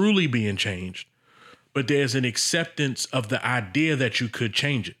truly being changed, but there's an acceptance of the idea that you could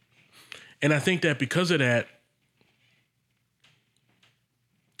change it. And I think that because of that,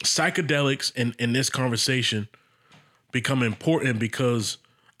 psychedelics in this conversation become important because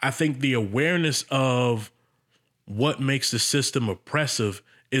I think the awareness of what makes the system oppressive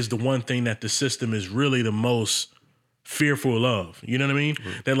is the one thing that the system is really the most fearful of. You know what I mean?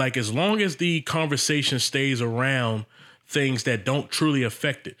 Mm-hmm. That like, as long as the conversation stays around things that don't truly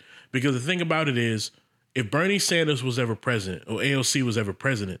affect it, because the thing about it is, if Bernie Sanders was ever president or AOC was ever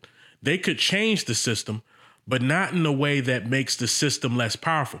president, they could change the system, but not in a way that makes the system less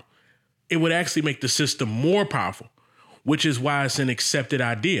powerful. It would actually make the system more powerful, which is why it's an accepted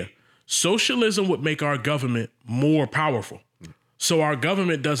idea. Socialism would make our government more powerful. So our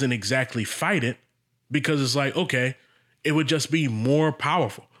government doesn't exactly fight it because it's like, okay, it would just be more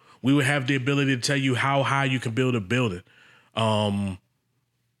powerful. We would have the ability to tell you how high you can build a building.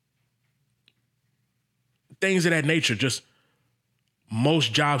 Things of that nature. Just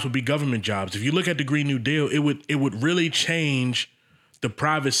most jobs would be government jobs. If you look at the Green New Deal, it would really change the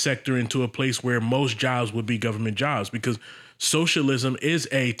private sector into a place where most jobs would be government jobs, because socialism is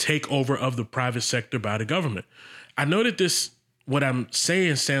a takeover of the private sector by the government. I know that what I'm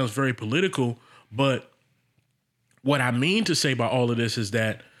saying sounds very political, but what I mean to say by all of this is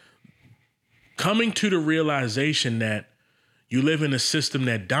that coming to the realization that you live in a system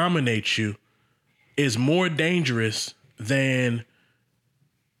that dominates you is more dangerous than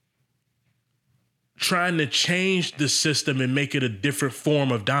trying to change the system and make it a different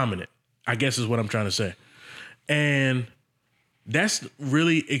form of dominant, I guess is what I'm trying to say. And that's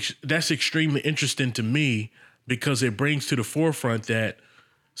extremely interesting to me because it brings to the forefront that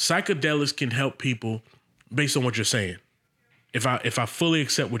psychedelics can help people based on what you're saying. If I fully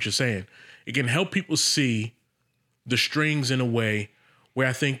accept what you're saying, it can help people see the strings in a way where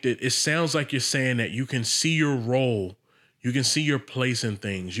I think that it sounds like you're saying that you can see your role, you can see your place in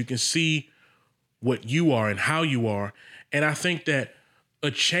things, you can see what you are and how you are. And I think that a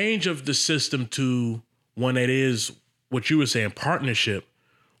change of the system to one that is what you were saying, partnership,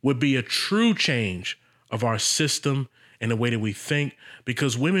 would be a true change of our system and the way that we think,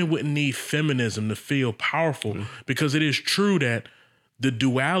 because women wouldn't need feminism to feel powerful, because it is true that the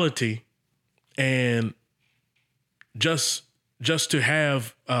duality and just to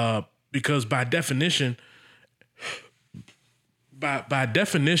have, because by definition,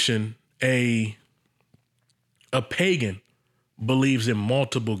 a pagan believes in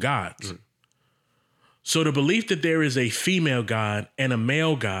multiple gods. So the belief that there is a female god and a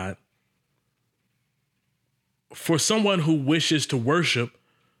male god, for someone who wishes to worship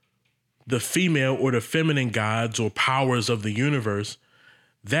the female or the feminine gods or powers of the universe,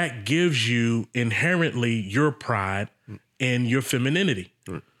 that gives you inherently your pride and your femininity.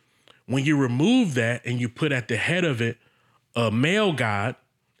 When you remove that and you put at the head of it a male god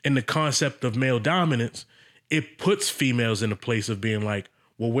and the concept of male dominance, it puts females in a place of being like,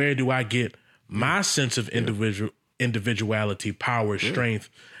 well, where do I get my sense of individuality, power, strength,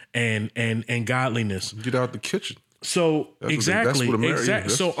 and godliness. Get out the kitchen. So exactly.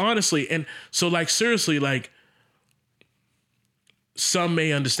 Is. So honestly, and so like seriously, like some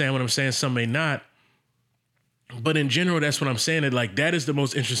may understand what I'm saying, some may not. But in general, that's what I'm saying. That like that is the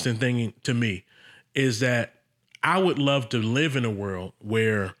most interesting thing to me, is that I would love to live in a world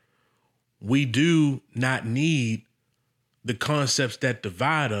where we do not need the concepts that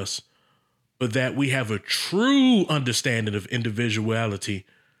divide us, but that we have a true understanding of individuality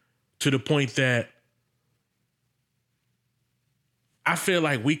to the point that I feel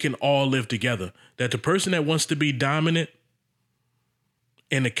like we can all live together. That the person that wants to be dominant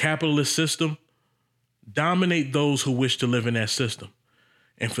in the capitalist system, dominate those who wish to live in that system.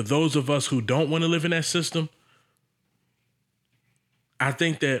 And for those of us who don't want to live in that system, I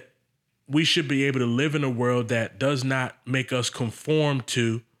think that we should be able to live in a world that does not make us conform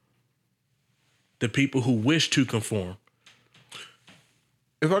to the people who wish to conform.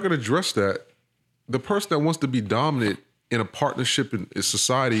 If I could address that, the person that wants to be dominant in a partnership in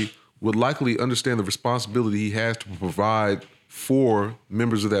society would likely understand the responsibility he has to provide for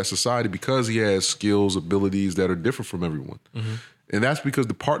members of that society because he has skills, abilities that are different from everyone. Mm-hmm. And that's because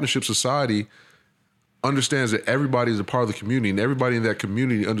the partnership society understands that everybody is a part of the community and everybody in that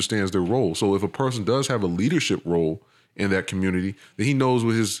community understands their role. So if a person does have a leadership role in that community, then he knows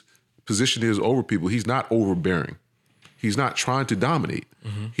what his position is over people. He's not overbearing. He's not trying to dominate.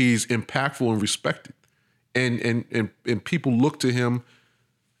 Mm-hmm. He's impactful and respected. And people look to him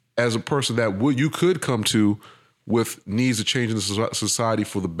as a person that you could come to with needs to change in the society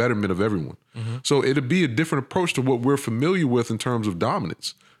for the betterment of everyone. Mm-hmm. So it'd be a different approach to what we're familiar with in terms of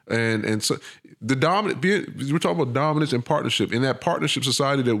dominance. And so the we're talking about dominance and partnership. In that partnership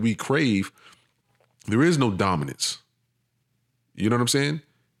society that we crave, there is no dominance. You know what I'm saying?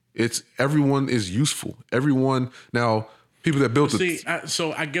 It's everyone is useful. Everyone now, people that built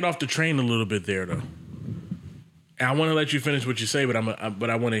so I get off the train a little bit there though. And I want to let you finish what you say, but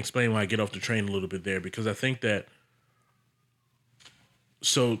I want to explain why I get off the train a little bit there, because I think that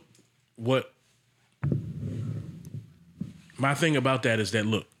my thing about that is that,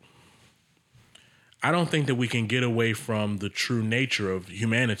 look, I don't think that we can get away from the true nature of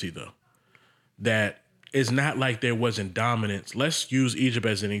humanity, though. That it's not like there wasn't dominance. Let's use Egypt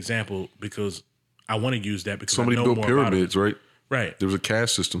as an example because I want to use that because somebody I know built more pyramids, about it. right? Right. There was a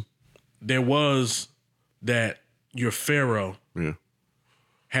caste system. There was that your pharaoh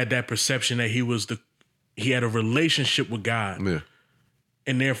had that perception that he had a relationship with God. Yeah.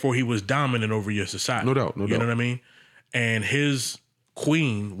 And therefore he was dominant over your society. No doubt. You know what I mean? And his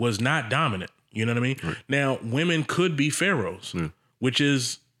queen was not dominant. You know what I mean? Right. Now, women could be pharaohs, which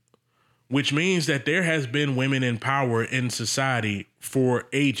means that there has been women in power in society for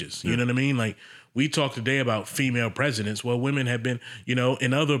ages. You know what I mean? Like we talked today about female presidents. Well, women have been,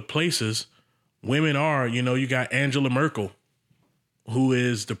 in other places, women are, you got Angela Merkel, who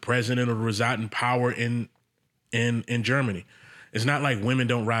is the president of residing power in Germany. It's not like women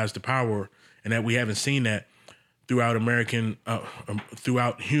don't rise to power and that we haven't seen that throughout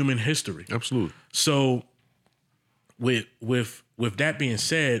throughout human history. Absolutely. So with that being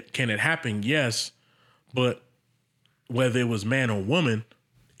said, can it happen? Yes. But whether it was man or woman,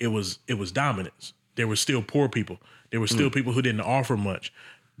 it was dominance. There were still poor people. There were still people who didn't offer much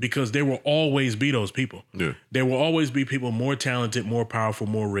because there will always be those people. Yeah. There will always be people more talented, more powerful,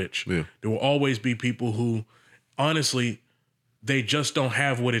 more rich. Yeah. There will always be people who, honestly, they just don't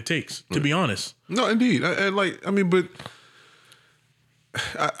have what it takes, to be honest. No, indeed. But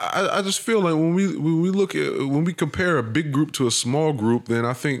I just feel like when we compare a big group to a small group, then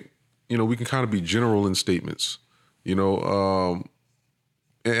I think, we can kind of be general in statements, and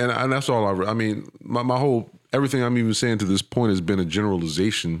that's all my whole, everything I'm even saying to this point has been a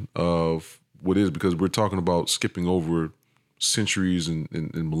generalization of what is, because we're talking about skipping over centuries and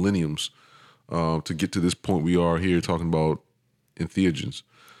millenniums to get to this point we are here talking about entheogens,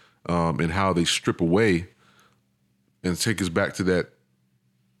 and how they strip away and take us back to that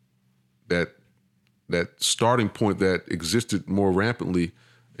starting point that existed more rampantly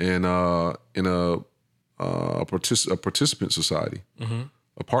in a participant society,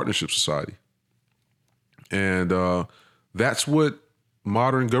 a partnership society, and that's what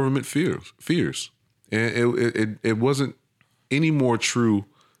modern government fears. And it wasn't any more true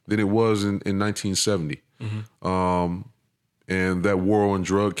than it was in 1970. And that war on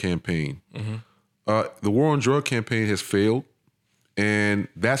drug campaign. The war on drug campaign has failed. And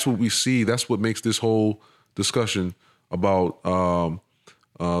that's what we see. That's what makes this whole discussion about the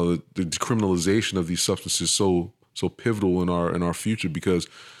decriminalization of these substances so pivotal in our future, because,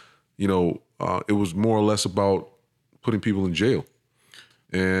 it was more or less about putting people in jail.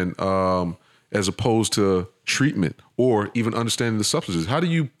 and as opposed to treatment or even understanding the substances. How do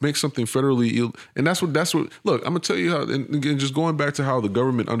you make something federally ill? And that's what. Look, I'm gonna tell you how. And again, just going back to how the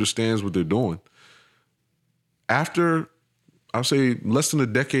government understands what they're doing. After, I'll say, less than a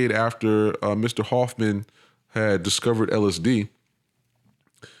decade after Mr. Hoffman had discovered LSD,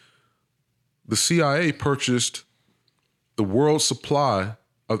 the CIA purchased the world's supply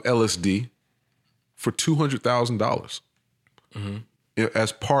of LSD for $200,000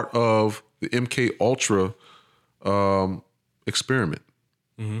 as part of the MK Ultra experiment.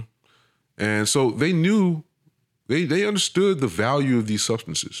 And so they knew, they understood the value of these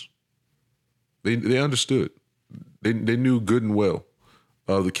substances. They understood. They knew good and well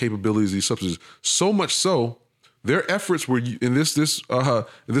the capabilities of these substances. So much so, their efforts were in this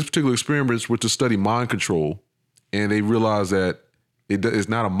particular experiment were to study mind control, and they realized that it's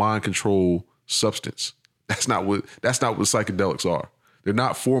not a mind control substance. That's not what psychedelics are. They're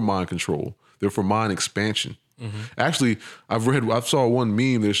not for mind control. They're for mind expansion. Actually, I saw one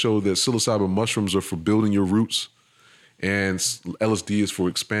meme that showed that psilocybin mushrooms are for building your roots, and LSD is for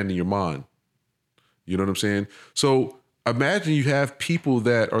expanding your mind. You know what I'm saying? So imagine you have people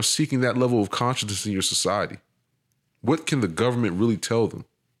that are seeking that level of consciousness in your society. What can the government really tell them?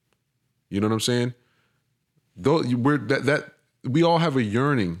 You know what I'm saying? Though we all have a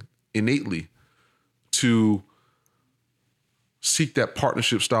yearning innately to seek that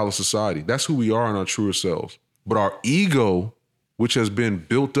partnership style of society. That's who we are in our truer selves. But our ego, which has been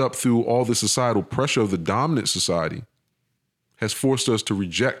built up through all the societal pressure of the dominant society, has forced us to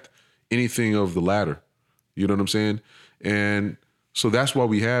reject anything of the latter. You know what I'm saying? And so that's why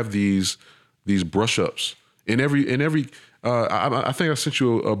we have these brush ups. I think I sent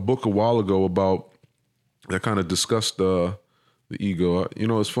you a book a while ago about that kind of discussed the ego. You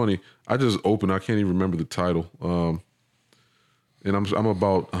know, it's funny. I just opened. I can't even remember the title. And I'm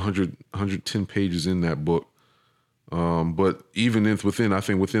about 110 pages in that book. But even within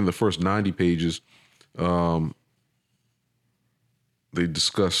the first 90 pages, they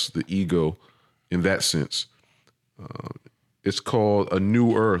discuss the ego in that sense. It's called A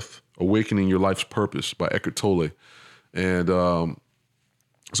New Earth, Awakening Your Life's Purpose by Eckhart Tolle. And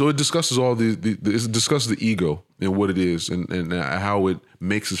so it discusses it discusses the ego and what it is and how it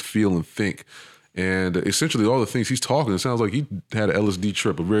makes us feel and think. And essentially all the things he's talking, it sounds like he had an LSD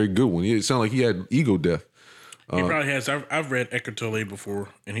trip, a very good one. It sounded like he had ego death. He probably has. I've read Eckhart Tolle before,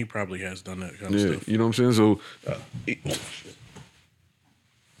 and he probably has done that kind of stuff. You know what I'm saying?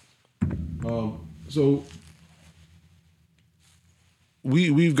 So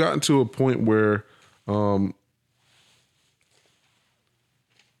we've gotten to a point where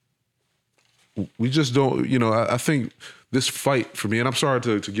we just don't. You know, I think this fight for me, and I'm sorry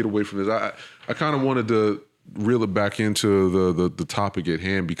to get away from this. I kind of wanted to reel it back into the topic at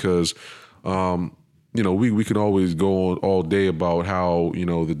hand because. You know, we could always go on all day about how, you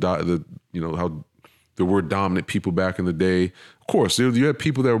know, how there were dominant people back in the day. Of course, you had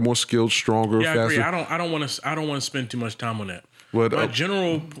people that were more skilled, stronger, faster. I agree. I don't want to spend too much time on that. But my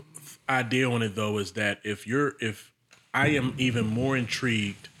general idea on it though is that if I am even more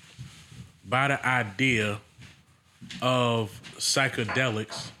intrigued by the idea of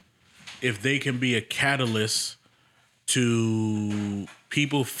psychedelics, if they can be a catalyst to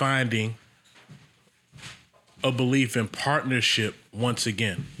people finding a belief in partnership once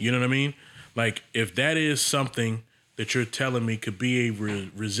again. You know what I mean? Like, if that is something that you're telling me could be a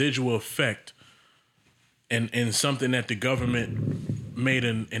residual effect and something that the government made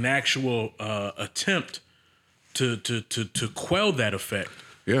an actual attempt to quell that effect,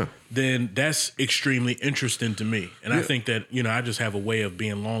 then that's extremely interesting to me. And I think that, you know, I just have a way of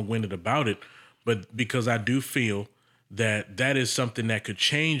being long-winded about it, but because I do feel that that is something that could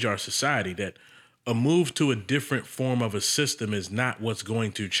change our society, that a move to a different form of a system is not what's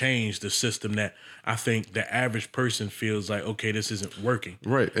going to change the system that I think the average person feels like, okay, this isn't working.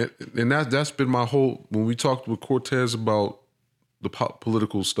 Right. And that's been my whole, when we talked with Cortez about the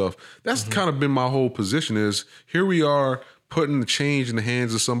political stuff, that's kind of been my whole position is here we are putting the change in the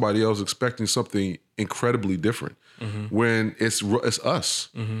hands of somebody else, expecting something incredibly different when it's us.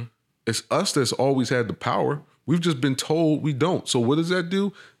 It's us that's always had the power. We've just been told we don't. So what does that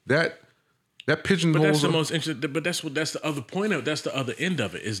do? That pigeonholes. But that's the most interesting. But that's the other point of. That's the other end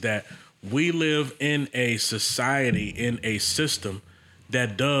of it is that we live in a society, in a system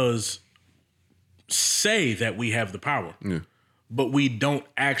that does say that we have the power, but we don't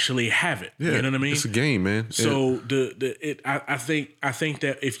actually have it. You know what I mean? It's a game, man. So I think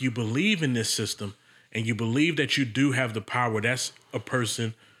that if you believe in this system and you believe that you do have the power, that's a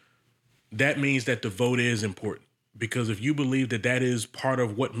person. That means that the vote is important. because if you believe that that is part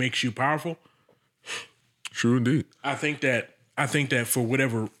of what makes you powerful, True indeed. I think that for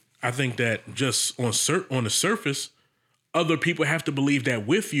whatever, I think that just on the surface, other people have to believe that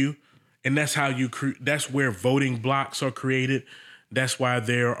with you, and that's how that's where voting blocks are created. That's why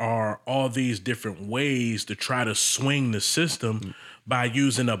there are all these different ways to try to swing the system by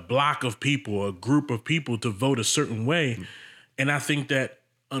using a block of people, a group of people to vote a certain way. And I think that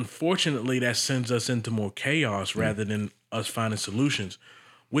unfortunately that sends us into more chaos rather than us finding solutions.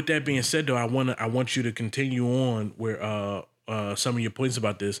 With that being said, though, I want you to continue on where some of your points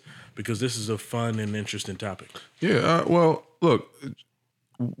about this, because this is a fun and interesting topic. Yeah. Well, look,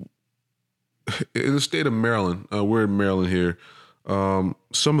 in the state of Maryland, we're in Maryland here.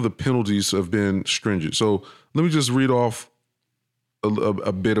 Some of the penalties have been stringent. So let me just read off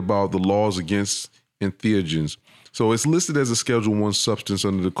a bit about the laws against entheogens. So it's listed as a Schedule I substance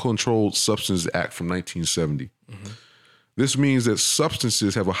under the Controlled Substances Act from 1970. Mm-hmm. This means that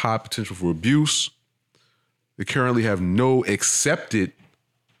substances have a high potential for abuse. They currently have no accepted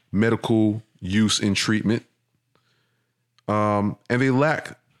medical use in treatment. And they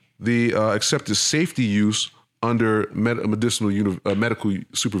lack the accepted safety use under medical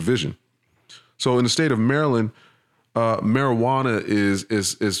supervision. So in the state of Maryland, marijuana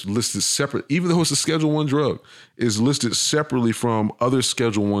is listed separate, even though it's a Schedule I drug, is listed separately from other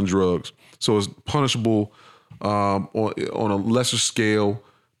Schedule I drugs. So it's punishable on a lesser scale.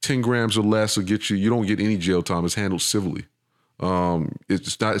 10 grams or less will get you. You don't get any jail time. It's handled civilly.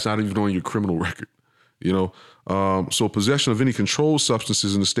 It's not even on your criminal record. So possession of any controlled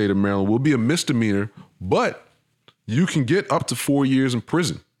substances in the state of Maryland will be a misdemeanor, but you can get up to 4 years in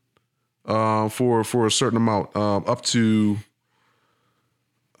prison for a certain amount, up to,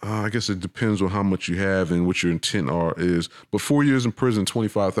 I guess it depends on how much you have and what your intent is. But 4 years in prison,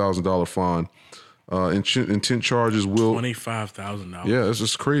 $25,000 fine. Intent charges will $25,000. Yeah, it's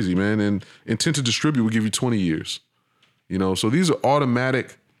just crazy, man. And intent to distribute will give you 20 years. So these are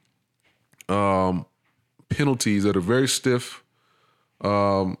automatic penalties that are very stiff.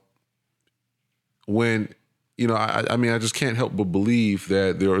 When I just can't help but believe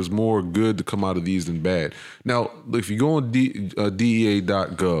that there is more good to come out of these than bad. Now, if you go on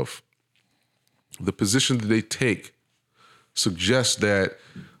DEA.gov, the position that they take suggests that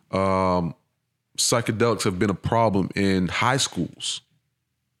psychedelics have been a problem in high schools.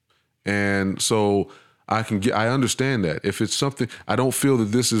 And so I understand that. If it's something, I don't feel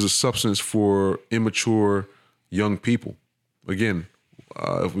that this is a substance for immature young people. Again,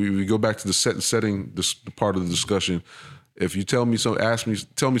 if we go back to the setting, the part of the discussion, if you tell me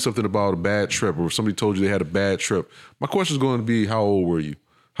something about a bad trip, or if somebody told you they had a bad trip, my question is going to be, how old were you?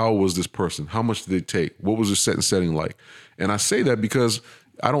 How old was this person? How much did they take? What was the setting like? And I say that because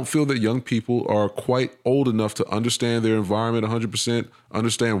I don't feel that young people are quite old enough to understand their environment 100%,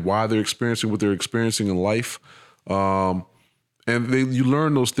 understand why they're experiencing what they're experiencing in life. And you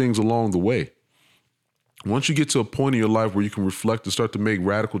learn those things along the way. Once you get to a point in your life where you can reflect and start to make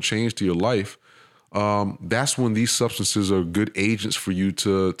radical change to your life, that's when these substances are good agents for you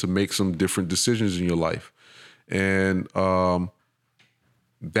to make some different decisions in your life. And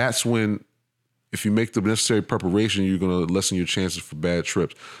that's when, if you make the necessary preparation, you're going to lessen your chances for bad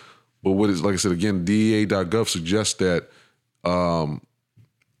trips. But like I said, again, DEA.gov suggests that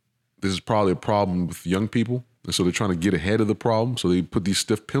this is probably a problem with young people. And so they're trying to get ahead of the problem. So they put these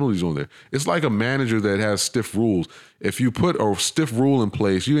stiff penalties on there. It's like a manager that has stiff rules. If you put a stiff rule in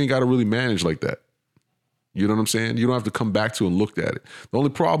place, you ain't got to really manage like that. You know what I'm saying? You don't have to come back to and look at it. The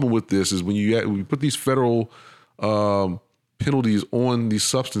only problem with this is when you put these federal penalties on these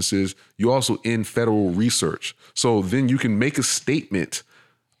substances, you also end federal research. So then you can make a statement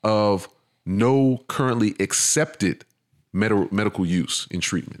of no currently accepted medical use in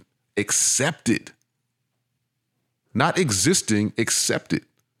treatment. Accepted. Not existing, accepted.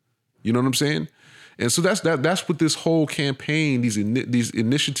 You know what I'm saying? And so that's what this whole campaign, these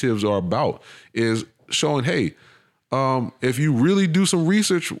initiatives are about, is showing, hey, if you really do some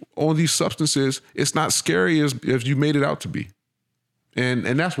research on these substances, it's not scary as you made it out to be. And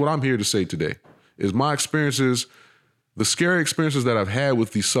that's what I'm here to say today, is my experiences, the scary experiences that I've had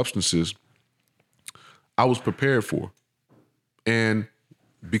with these substances, I was prepared for. And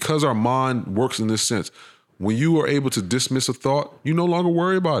because our mind works in this sense, when you are able to dismiss a thought, you no longer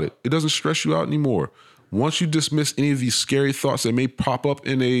worry about it. It doesn't stress you out anymore. Once you dismiss any of these scary thoughts that may pop up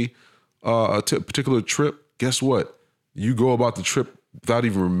in a particular trip, guess what? You go about the trip without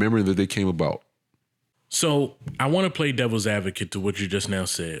even remembering that they came about. So I want to play devil's advocate to what you just now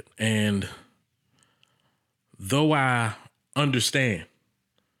said. And though I understand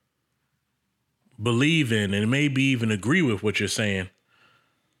believe in and maybe even agree with what you're saying,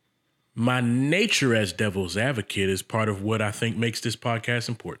 my nature as devil's advocate is part of what I think makes this podcast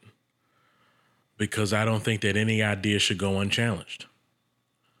important. Because I don't think that any idea should go unchallenged.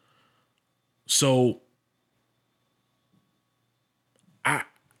 So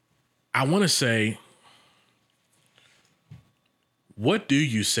I want to say, what do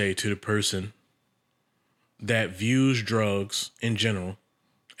you say to the person that views drugs in general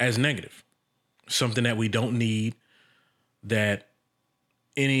as negative? Something that we don't need, that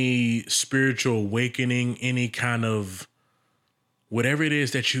any spiritual awakening, any kind of whatever it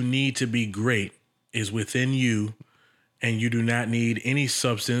is that you need to be great is within you, and you do not need any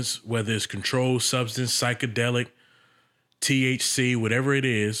substance, whether it's controlled substance, psychedelic, THC, whatever it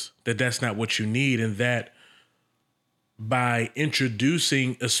is, that's not what you need. And that by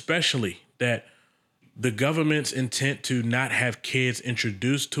introducing, especially that the government's intent to not have kids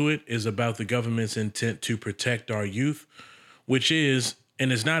introduced to it is about the government's intent to protect our youth, which is,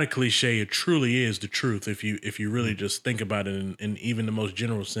 and it's not a cliche, it truly is the truth if you really just think about it in even the most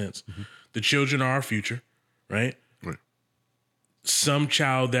general sense. Mm-hmm. The children are our future, right? Right. Some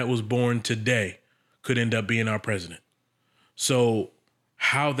child that was born today could end up being our president. So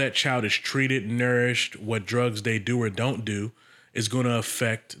how that child is treated, nourished, what drugs they do or don't do is going to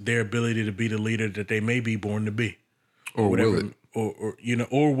affect their ability to be the leader that they may be born to be. Or whatever, will it?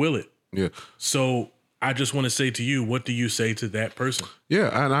 Or will it? Yeah. So I just want to say to you, what do you say to that person?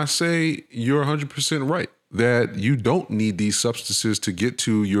 Yeah, and I say you're 100% right that you don't need these substances to get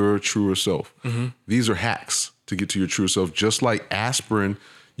to your truer self. Mm-hmm. These are hacks to get to your truer self. Just like aspirin,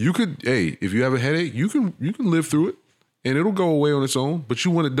 you could, if you have a headache, you can live through it and it'll go away on its own, but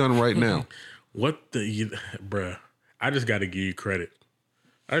you want it done right now. Bruh, I just got to give you credit.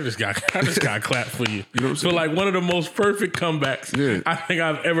 I just got to clap for you. You know what I'm saying? Like one of the most perfect comebacks I think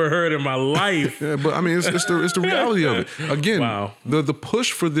I've ever heard in my life. Yeah, but I mean, it's the reality of it. Again, wow. The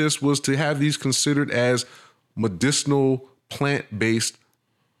push for this was to have these considered as medicinal, plant-based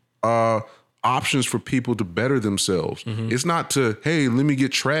options for people to better themselves. Mm-hmm. It's not to, hey, let me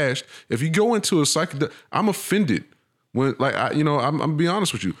get trashed. If you go into a psychedelic, I'm offended. When I'm be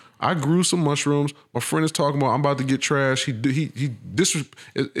honest with you. I grew some mushrooms. My friend is talking about I'm about to get trash. And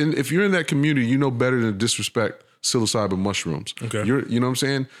if you're in that community, you know better than to disrespect psilocybin mushrooms. Okay. You know what I'm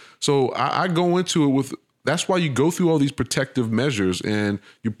saying? So I go into it with. That's why you go through all these protective measures and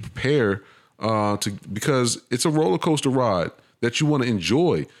you prepare because it's a roller coaster ride that you want to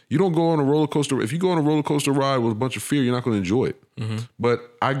enjoy. You don't go on a roller coaster. If you go on a roller coaster ride with a bunch of fear, you're not going to enjoy it. Mm-hmm.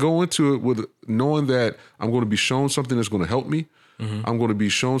 But I go into it with knowing that I'm going to be shown something that's going to help me. Mm-hmm. I'm going to be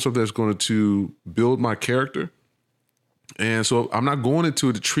shown something that's going to build my character. And so I'm not going into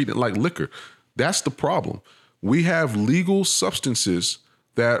it to treat it like liquor. That's the problem. We have legal substances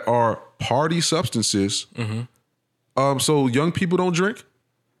that are party substances. Mm-hmm. So young people don't drink.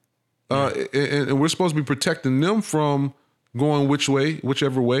 And we're supposed to be protecting them from going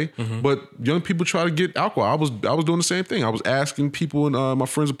whichever way. Mm-hmm. But young people try to get alcohol. I was doing the same thing. I was asking people in my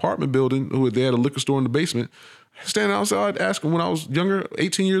friend's apartment building they had a liquor store in the basement, standing outside asking when I was younger,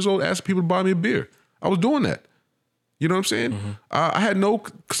 18 years old, asking people to buy me a beer. I was doing that. You know what I'm saying? Mm-hmm. I had no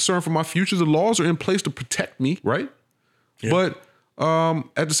concern for my future. The laws are in place to protect me, right? Yeah. But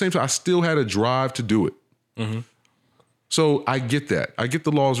at the same time, I still had a drive to do it. Mm-hmm. So I get that. I get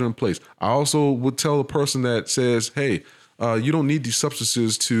the laws are in place. I also would tell a person that says, hey, you don't need these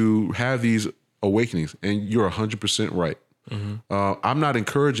substances to have these awakenings. And you're 100% right. Mm-hmm. I'm not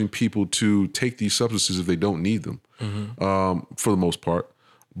encouraging people to take these substances if they don't need them, for the most part.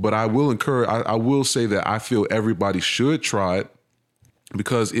 But I will I will say that I feel everybody should try it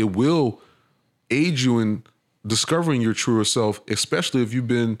because it will aid you in discovering your truer self, especially if you've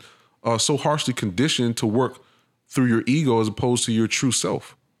been so harshly conditioned to work through your ego as opposed to your true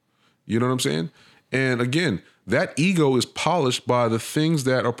self. You know what I'm saying? And again, that ego is polished by the things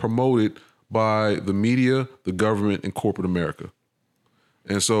that are promoted by the media, the government, and corporate America.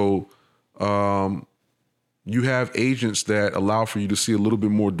 And so you have agents that allow for you to see a little bit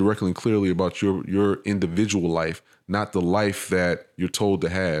more directly and clearly about your individual life, not the life that you're told to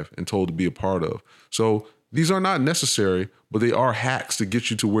have and told to be a part of. So these are not necessary, but they are hacks to get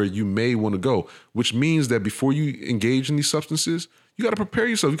you to where you may want to go, which means that before you engage in these substances, you got to prepare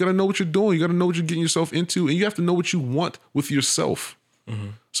yourself. You got to know what you're doing. You got to know what you're getting yourself into, and you have to know what you want with yourself. Mm-hmm.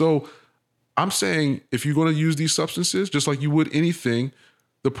 So I'm saying if you're going to use these substances, just like you would anything,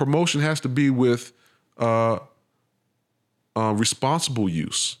 the promotion has to be with responsible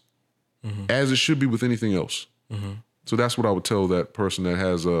use, as it should be with anything else. Mm-hmm. So that's what I would tell that person that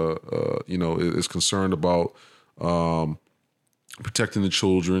has is concerned about protecting the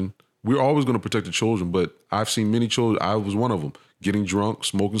children we're always going to protect the children, but I've seen many children. I was one of them, getting drunk,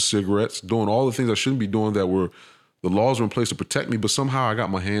 smoking cigarettes, doing all the things I shouldn't be doing that were, the laws were in place to protect me, but somehow I got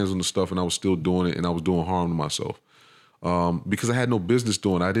my hands on the stuff and I was still doing it and I was doing harm to myself because I had no business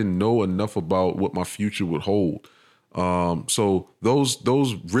doing it. I didn't know enough about what my future would hold. So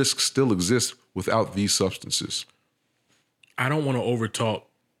those risks still exist without these substances. I don't want to overtalk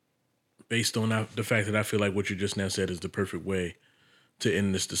based on the fact that I feel like what you just now said is the perfect way to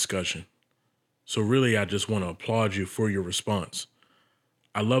end this discussion. So really, I just want to applaud you for your response.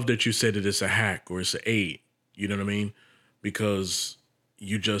 I love that you said that it's a hack or it's an aid. You know what I mean? Because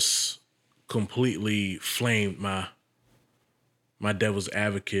you just completely flamed my devil's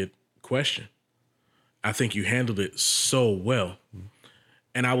advocate question. I think you handled it so well.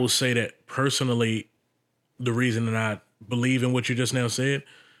 And I will say that personally, the reason that I believe in what you just now said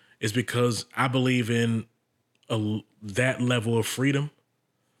is because I believe in that level of freedom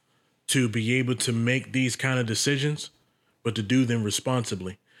to be able to make these kind of decisions, but to do them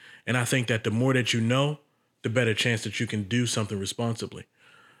responsibly. And I think that the more that you know, the better chance that you can do something responsibly.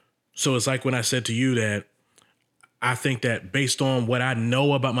 So it's like when I said to you that I think that based on what I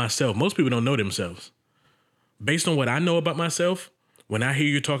know about myself, most people don't know themselves. Based on what I know about myself, when I hear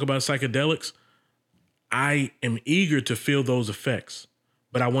you talk about psychedelics, I am eager to feel those effects,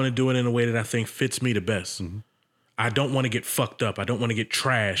 but I want to do it in a way that I think fits me the best. Mm-hmm. I don't want to get fucked up. I don't want to get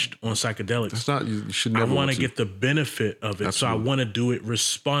trashed on psychedelics. That's not, you should never I want to get the benefit of it. Absolutely. So I want to do it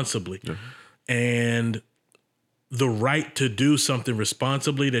responsibly. Yeah. And the right to do something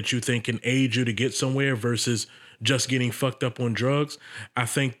responsibly that you think can aid you to get somewhere versus just getting fucked up on drugs. I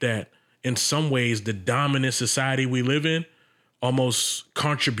think that in some ways, the dominant society we live in almost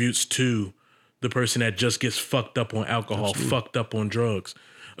contributes to the person that just gets fucked up on alcohol, Absolutely. Fucked up on drugs,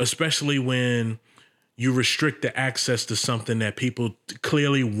 especially when you restrict the access to something that people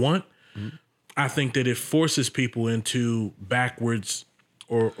clearly want. Mm-hmm. I think that it forces people into backwards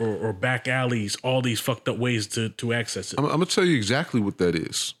or back alleys, all these fucked up ways to access it. I'm going to tell you exactly what that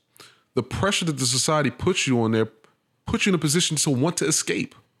is. The pressure that the society puts you on there puts you in a position to want to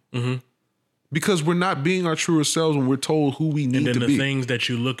escape. Mm-hmm. Because we're not being our truest selves when we're told who we need to be. And then the things that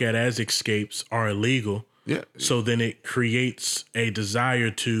you look at as escapes are illegal. Yeah. So then it creates a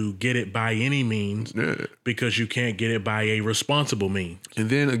desire to get it by any means because you can't get it by a responsible means. And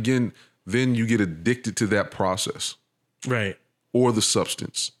then again, you get addicted to that process. Right. Or the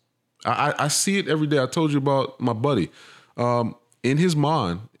substance. I see it every day. I told you about my buddy. In his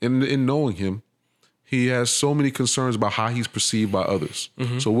mind, in knowing him, he has so many concerns about how he's perceived by others.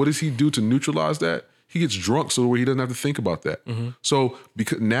 Mm-hmm. So what does he do to neutralize that? He gets drunk so where he doesn't have to think about that. Mm-hmm. So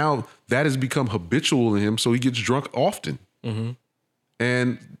because now that has become habitual in him, so he gets drunk often. Mm-hmm.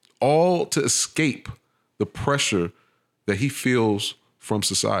 And all to escape the pressure that he feels from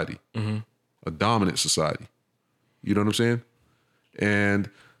society, a dominant society. You know what I'm saying? And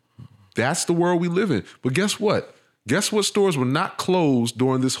that's the world we live in. But guess what? Guess what stores were not closed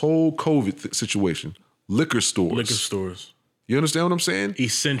during this whole COVID situation? Liquor stores. Liquor stores. You understand what I'm saying?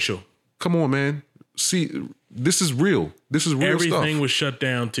 Essential. Come on, man. See, this is real. This is real stuff. Everything was shut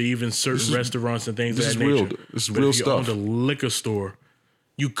down to even certain restaurants and things of that nature. This is real stuff. If you owned a liquor store,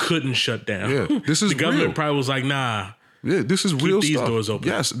 you couldn't shut down. Yeah, this is the government real. probably was like, nah. Yeah, this is real stuff. Keep these doors open.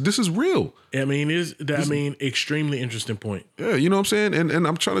 Yes, this is real. I mean, extremely interesting point. Yeah, you know what I'm saying? And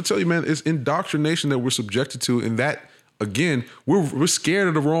I'm trying to tell you, man, it's indoctrination that we're subjected to. And that, again, we're scared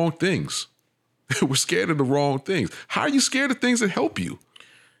of the wrong things. We're scared of the wrong things. How are you scared of things that help you?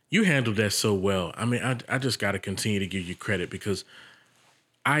 You handled that so well. I mean, I just got to continue to give you credit because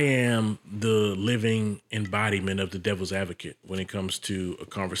I am the living embodiment of the devil's advocate when it comes to a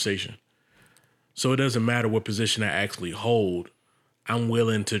conversation. So it doesn't matter what position I actually hold. I'm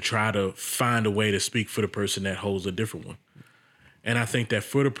willing to try to find a way to speak for the person that holds a different one. And I think that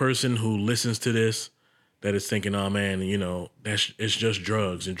for the person who listens to this, that is thinking, oh man, you know, it's just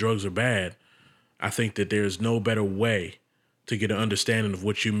drugs and drugs are bad. I think that there's no better way to get an understanding of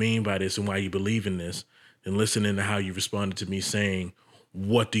what you mean by this and why you believe in this than listening to how you responded to me saying,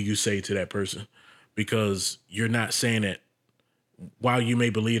 what do you say to that person? Because you're not saying that while you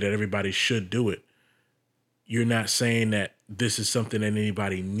may believe that everybody should do it, you're not saying that this is something that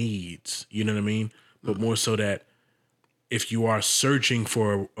anybody needs, you know what I mean? But more so that if you are searching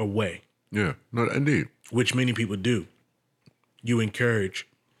for a way. Yeah, no, indeed. Which many people do, you encourage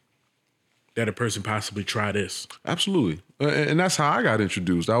that a person possibly try this. Absolutely. And that's how I got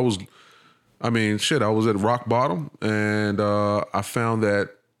introduced. I was at rock bottom and I found that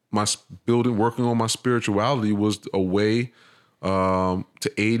working on my spirituality was a way to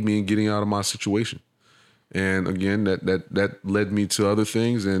aid me in getting out of my situation. And again, that led me to other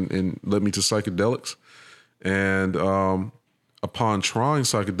things and led me to psychedelics. And upon trying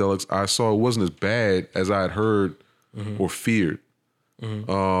psychedelics, I saw it wasn't as bad as I had heard or feared.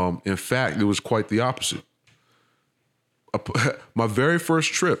 In fact, it was quite the opposite. My very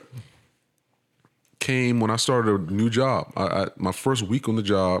first trip came when I started a new job. My first week on the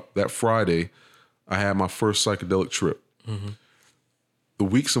job, that Friday, I had my first psychedelic trip. The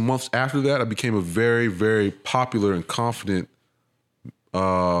weeks and months after that, I became a very, very popular and confident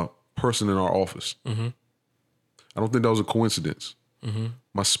person in our office. I don't think that was a coincidence.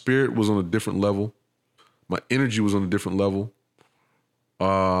 My spirit was on a different level. My energy was on a different level.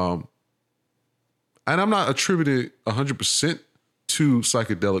 And I'm not attributing 100% to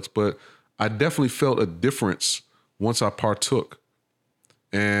psychedelics, but I definitely felt a difference once I partook.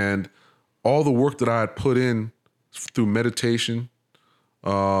 And all the work that I had put in through meditation,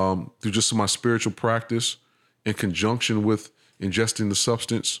 through just my spiritual practice in conjunction with ingesting the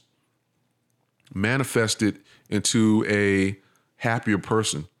substance, manifested into a happier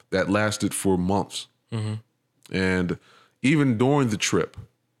person that lasted for months. And even during the trip,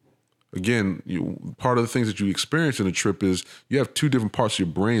 again, part of the things that you experience in a trip is you have two different parts of your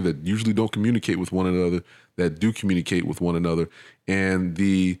brain that usually don't communicate with one another, that do communicate with one another. And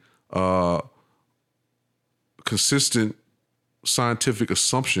the consistent scientific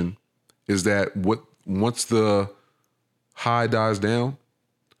assumption is that once the high dies down,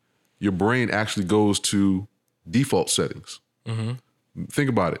 your brain actually goes to default settings. Think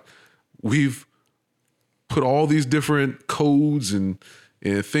about it. We've put all these different codes and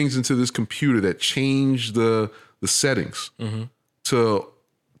things into this computer that change the settings to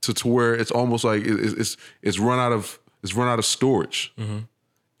where it's almost like it's run out of storage. And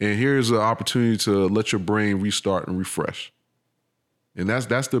here's an opportunity to let your brain restart and refresh. And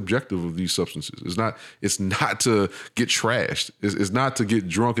that's the objective of these substances. It's not to get trashed. It's not to get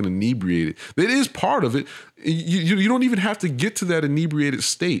drunk and inebriated. It is part of it. You don't even have to get to that inebriated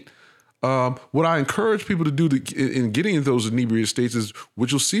state. What I encourage people to do in getting into those inebriated states is what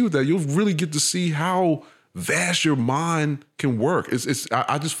you'll see with that. You'll really get to see how vast your mind can work.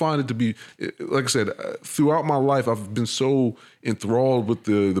 I just find it to be, like I said, throughout my life, I've been so enthralled with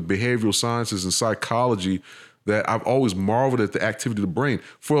the behavioral sciences and psychology that I've always marveled at the activity of the brain.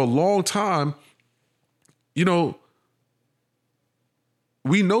 For a long time, we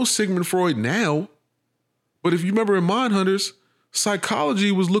know Sigmund Freud now, but if you remember in Mindhunters,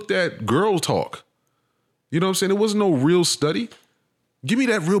 psychology was looked at girl talk. You know what I'm saying? It wasn't no real study. Give me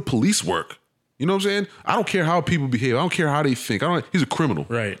that real police work. You know what I'm saying? I don't care how people behave. I don't care how they think. He's a criminal.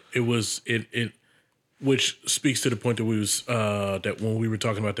 Right. Which speaks to the point that that when we were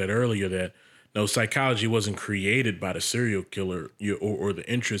talking about that earlier, that no, psychology wasn't created by the serial killer or the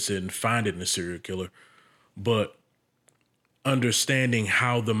interest in finding the serial killer, but understanding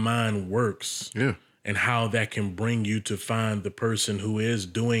how the mind works and how that can bring you to find the person who is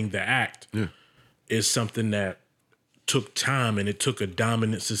doing the act is something that took time, and it took a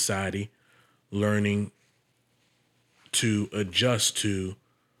dominant society learning to adjust to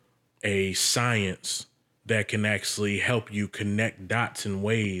a science that can actually help you connect dots in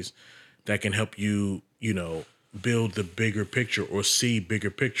ways that can help you, build the bigger picture or see bigger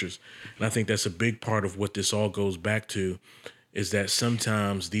pictures. And I think that's a big part of what this all goes back to, is that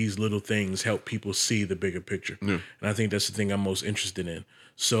sometimes these little things help people see the bigger picture. Yeah. And I think that's the thing I'm most interested in.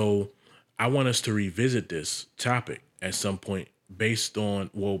 So I want us to revisit this topic at some point I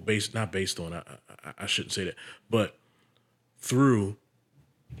shouldn't say that, but through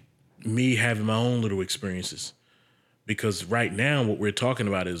me having my own little experiences. Because right now what we're talking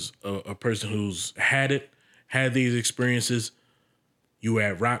about is a person who's had these experiences. You were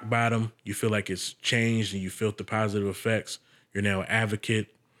at rock bottom. You feel like it's changed and you felt the positive effects. You're now an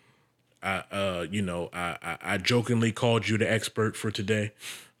advocate. I jokingly called you the expert for today,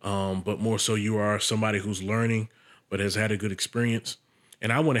 but more so you are somebody who's learning but has had a good experience.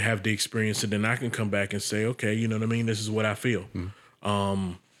 And I want to have the experience, and then I can come back and say, okay, you know what I mean? This is what I feel.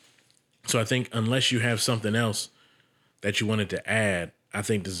 So I think unless you have something else that you wanted to add, I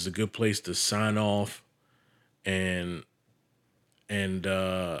think this is a good place to sign off and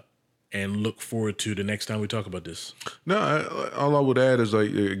look forward to the next time we talk about this. No, all I would add is,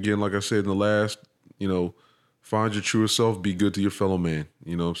 like I said in the last, find your truer self, be good to your fellow man.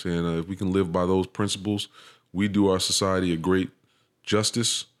 You know what I'm saying? If we can live by those principles, we do our society a great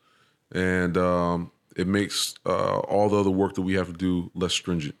justice, and it makes all the other work that we have to do less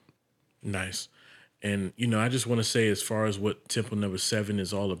stringent. Nice. And, I just want to say, as far as what Temple Number 7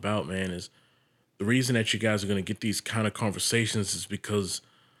 is all about, man, is the reason that you guys are going to get these kind of conversations is because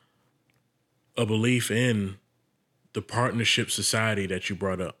a belief in the partnership society that you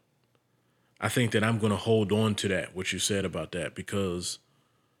brought up. I think that I'm going to hold on to that, what you said about that, because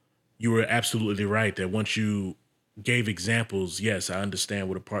you were absolutely right that once you gave examples, yes, I understand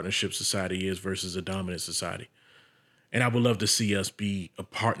what a partnership society is versus a dominant society. And I would love to see us be a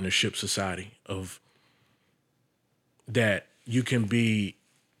partnership society of that you can be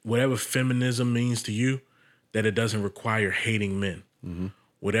whatever feminism means to you, that it doesn't require hating men.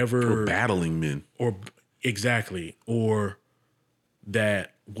 Whatever Or battling men. or exactly, or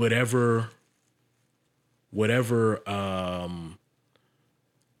that whatever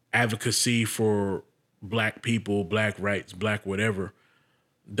advocacy for black people, black rights, black whatever,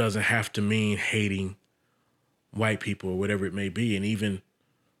 doesn't have to mean hating white people or whatever it may be. And even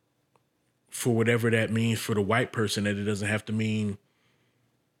for whatever that means for the white person, that it doesn't have to mean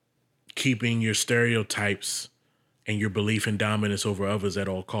keeping your stereotypes and your belief in dominance over others at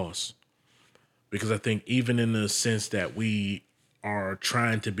all costs. Because I think even in the sense that we are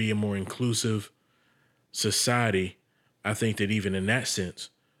trying to be a more inclusive society, I think that even in that sense,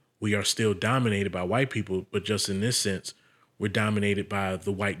 we are still dominated by white people, but just in this sense, we're dominated by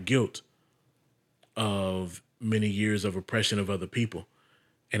the white guilt of many years of oppression of other people.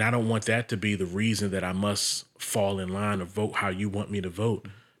 And I don't want that to be the reason that I must fall in line or vote how you want me to vote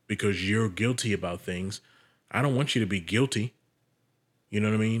because you're guilty about things. I don't want you to be guilty. You know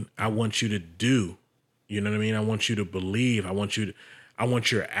what I mean? I want you to do. You know what I mean? I want you to believe. I want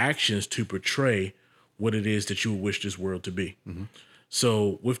your actions to portray what it is that you would wish this world to be. Mm-hmm.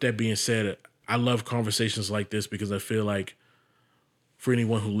 So with that being said, I love conversations like this because I feel like for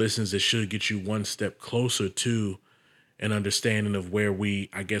anyone who listens, it should get you one step closer to an understanding of where we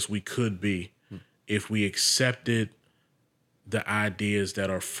could be if we accepted the ideas that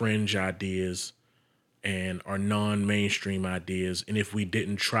are fringe ideas and are non-mainstream ideas. And if we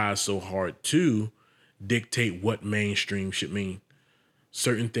didn't try so hard to dictate what mainstream should mean.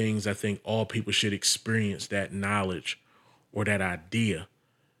 Certain things, I think all people should experience that knowledge or that idea,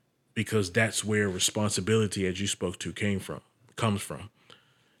 because that's where responsibility, as you spoke to, comes from.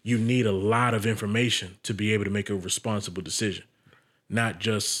 You need a lot of information to be able to make a responsible decision. Not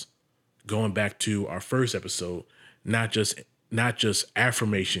just going back to our first episode, not just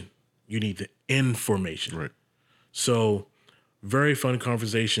affirmation. You need the information. Right. So, very fun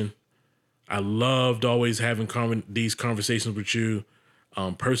conversation. I loved always having these conversations with you.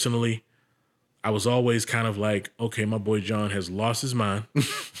 Personally, I was always kind of like, okay, my boy John has lost his mind.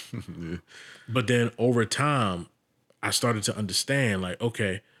 Yeah. But then over time, I started to understand, like,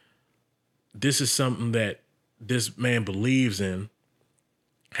 okay, this is something that this man believes in,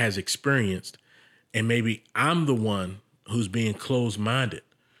 has experienced, and maybe I'm the one who's being closed-minded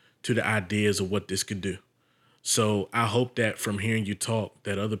to the ideas of what this could do. So I hope that from hearing you talk,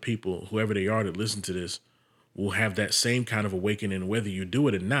 that other people, whoever they are that listen to this, will have that same kind of awakening, whether you do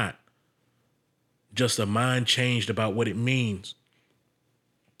it or not. Just a mind changed about what it means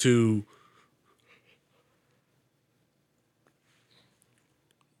to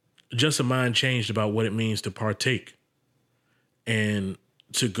partake and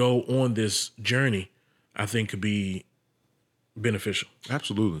to go on this journey, I think could be beneficial.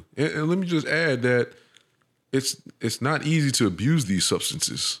 Absolutely. And let me just add that it's not easy to abuse these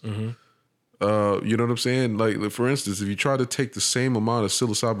substances. Mm-hmm. You know what I'm saying? Like, for instance, if you try to take the same amount of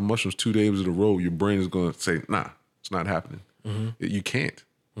psilocybin mushrooms 2 days in a row, your brain is going to say, nah, it's not happening. Mm-hmm. You can't.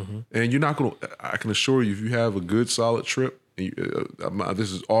 Mm-hmm. And you're not going to, I can assure you, if you have a good solid trip, and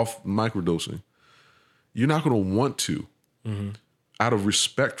this is off microdosing, you're not going to want to, out of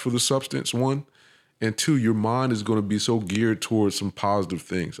respect for the substance, one, and two, your mind is going to be so geared towards some positive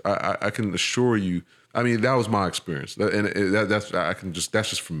things. I can assure you, I mean, that was my experience. That's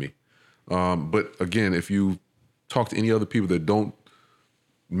just for me. But again, if you talk to any other people that don't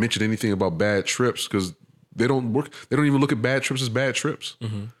mention anything about bad trips, because they don't even look at bad trips as bad trips.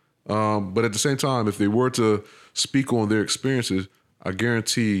 Mm-hmm. But at the same time, if they were to speak on their experiences, I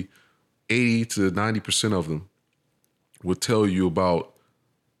guarantee 80 to 90% of them would tell you about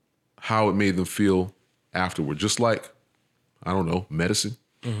how it made them feel afterward. Just like, I don't know, medicine.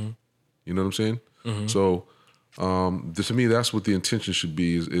 Mm-hmm. You know what I'm saying? Mm-hmm. So to me, that's what the intention should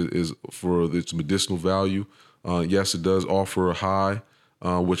be, is for its medicinal value. Yes, it does offer a high,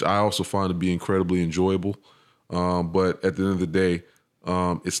 which I also find to be incredibly enjoyable. But at the end of the day,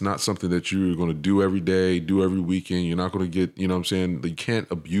 it's not something that you're going to do every day, do every weekend. You're not going to get, you know what I'm saying? You can't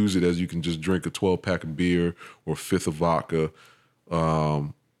abuse it as you can just drink a 12-pack of beer or a fifth of vodka.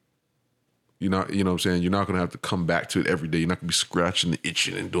 You know what I'm saying? You're not going to have to come back to it every day. You're not going to be scratching and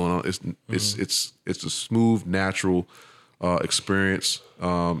itching and doing all. It's a smooth, natural experience,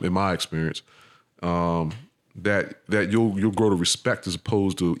 in my experience, that you'll grow to respect as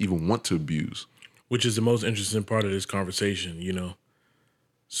opposed to even want to abuse. Which is the most interesting part of this conversation, you know,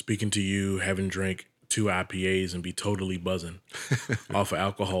 speaking to you, having drank 2 IPAs and be totally buzzing off of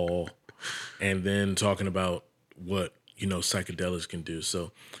alcohol, and then talking about what, you know, psychedelics can do.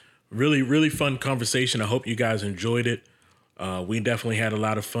 So really, really fun conversation. I hope you guys enjoyed it. We definitely had a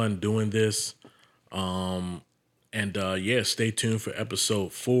lot of fun doing this. Yeah, stay tuned for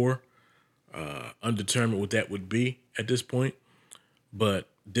episode 4. Undetermined what that would be at this point. But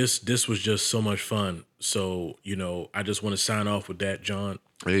this was just so much fun. So, you know, I just want to sign off with that, John.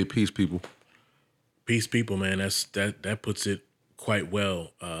 Hey, peace, people. Peace, people, man. That puts it quite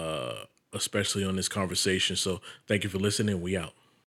well, especially on this conversation. So thank you for listening. We out.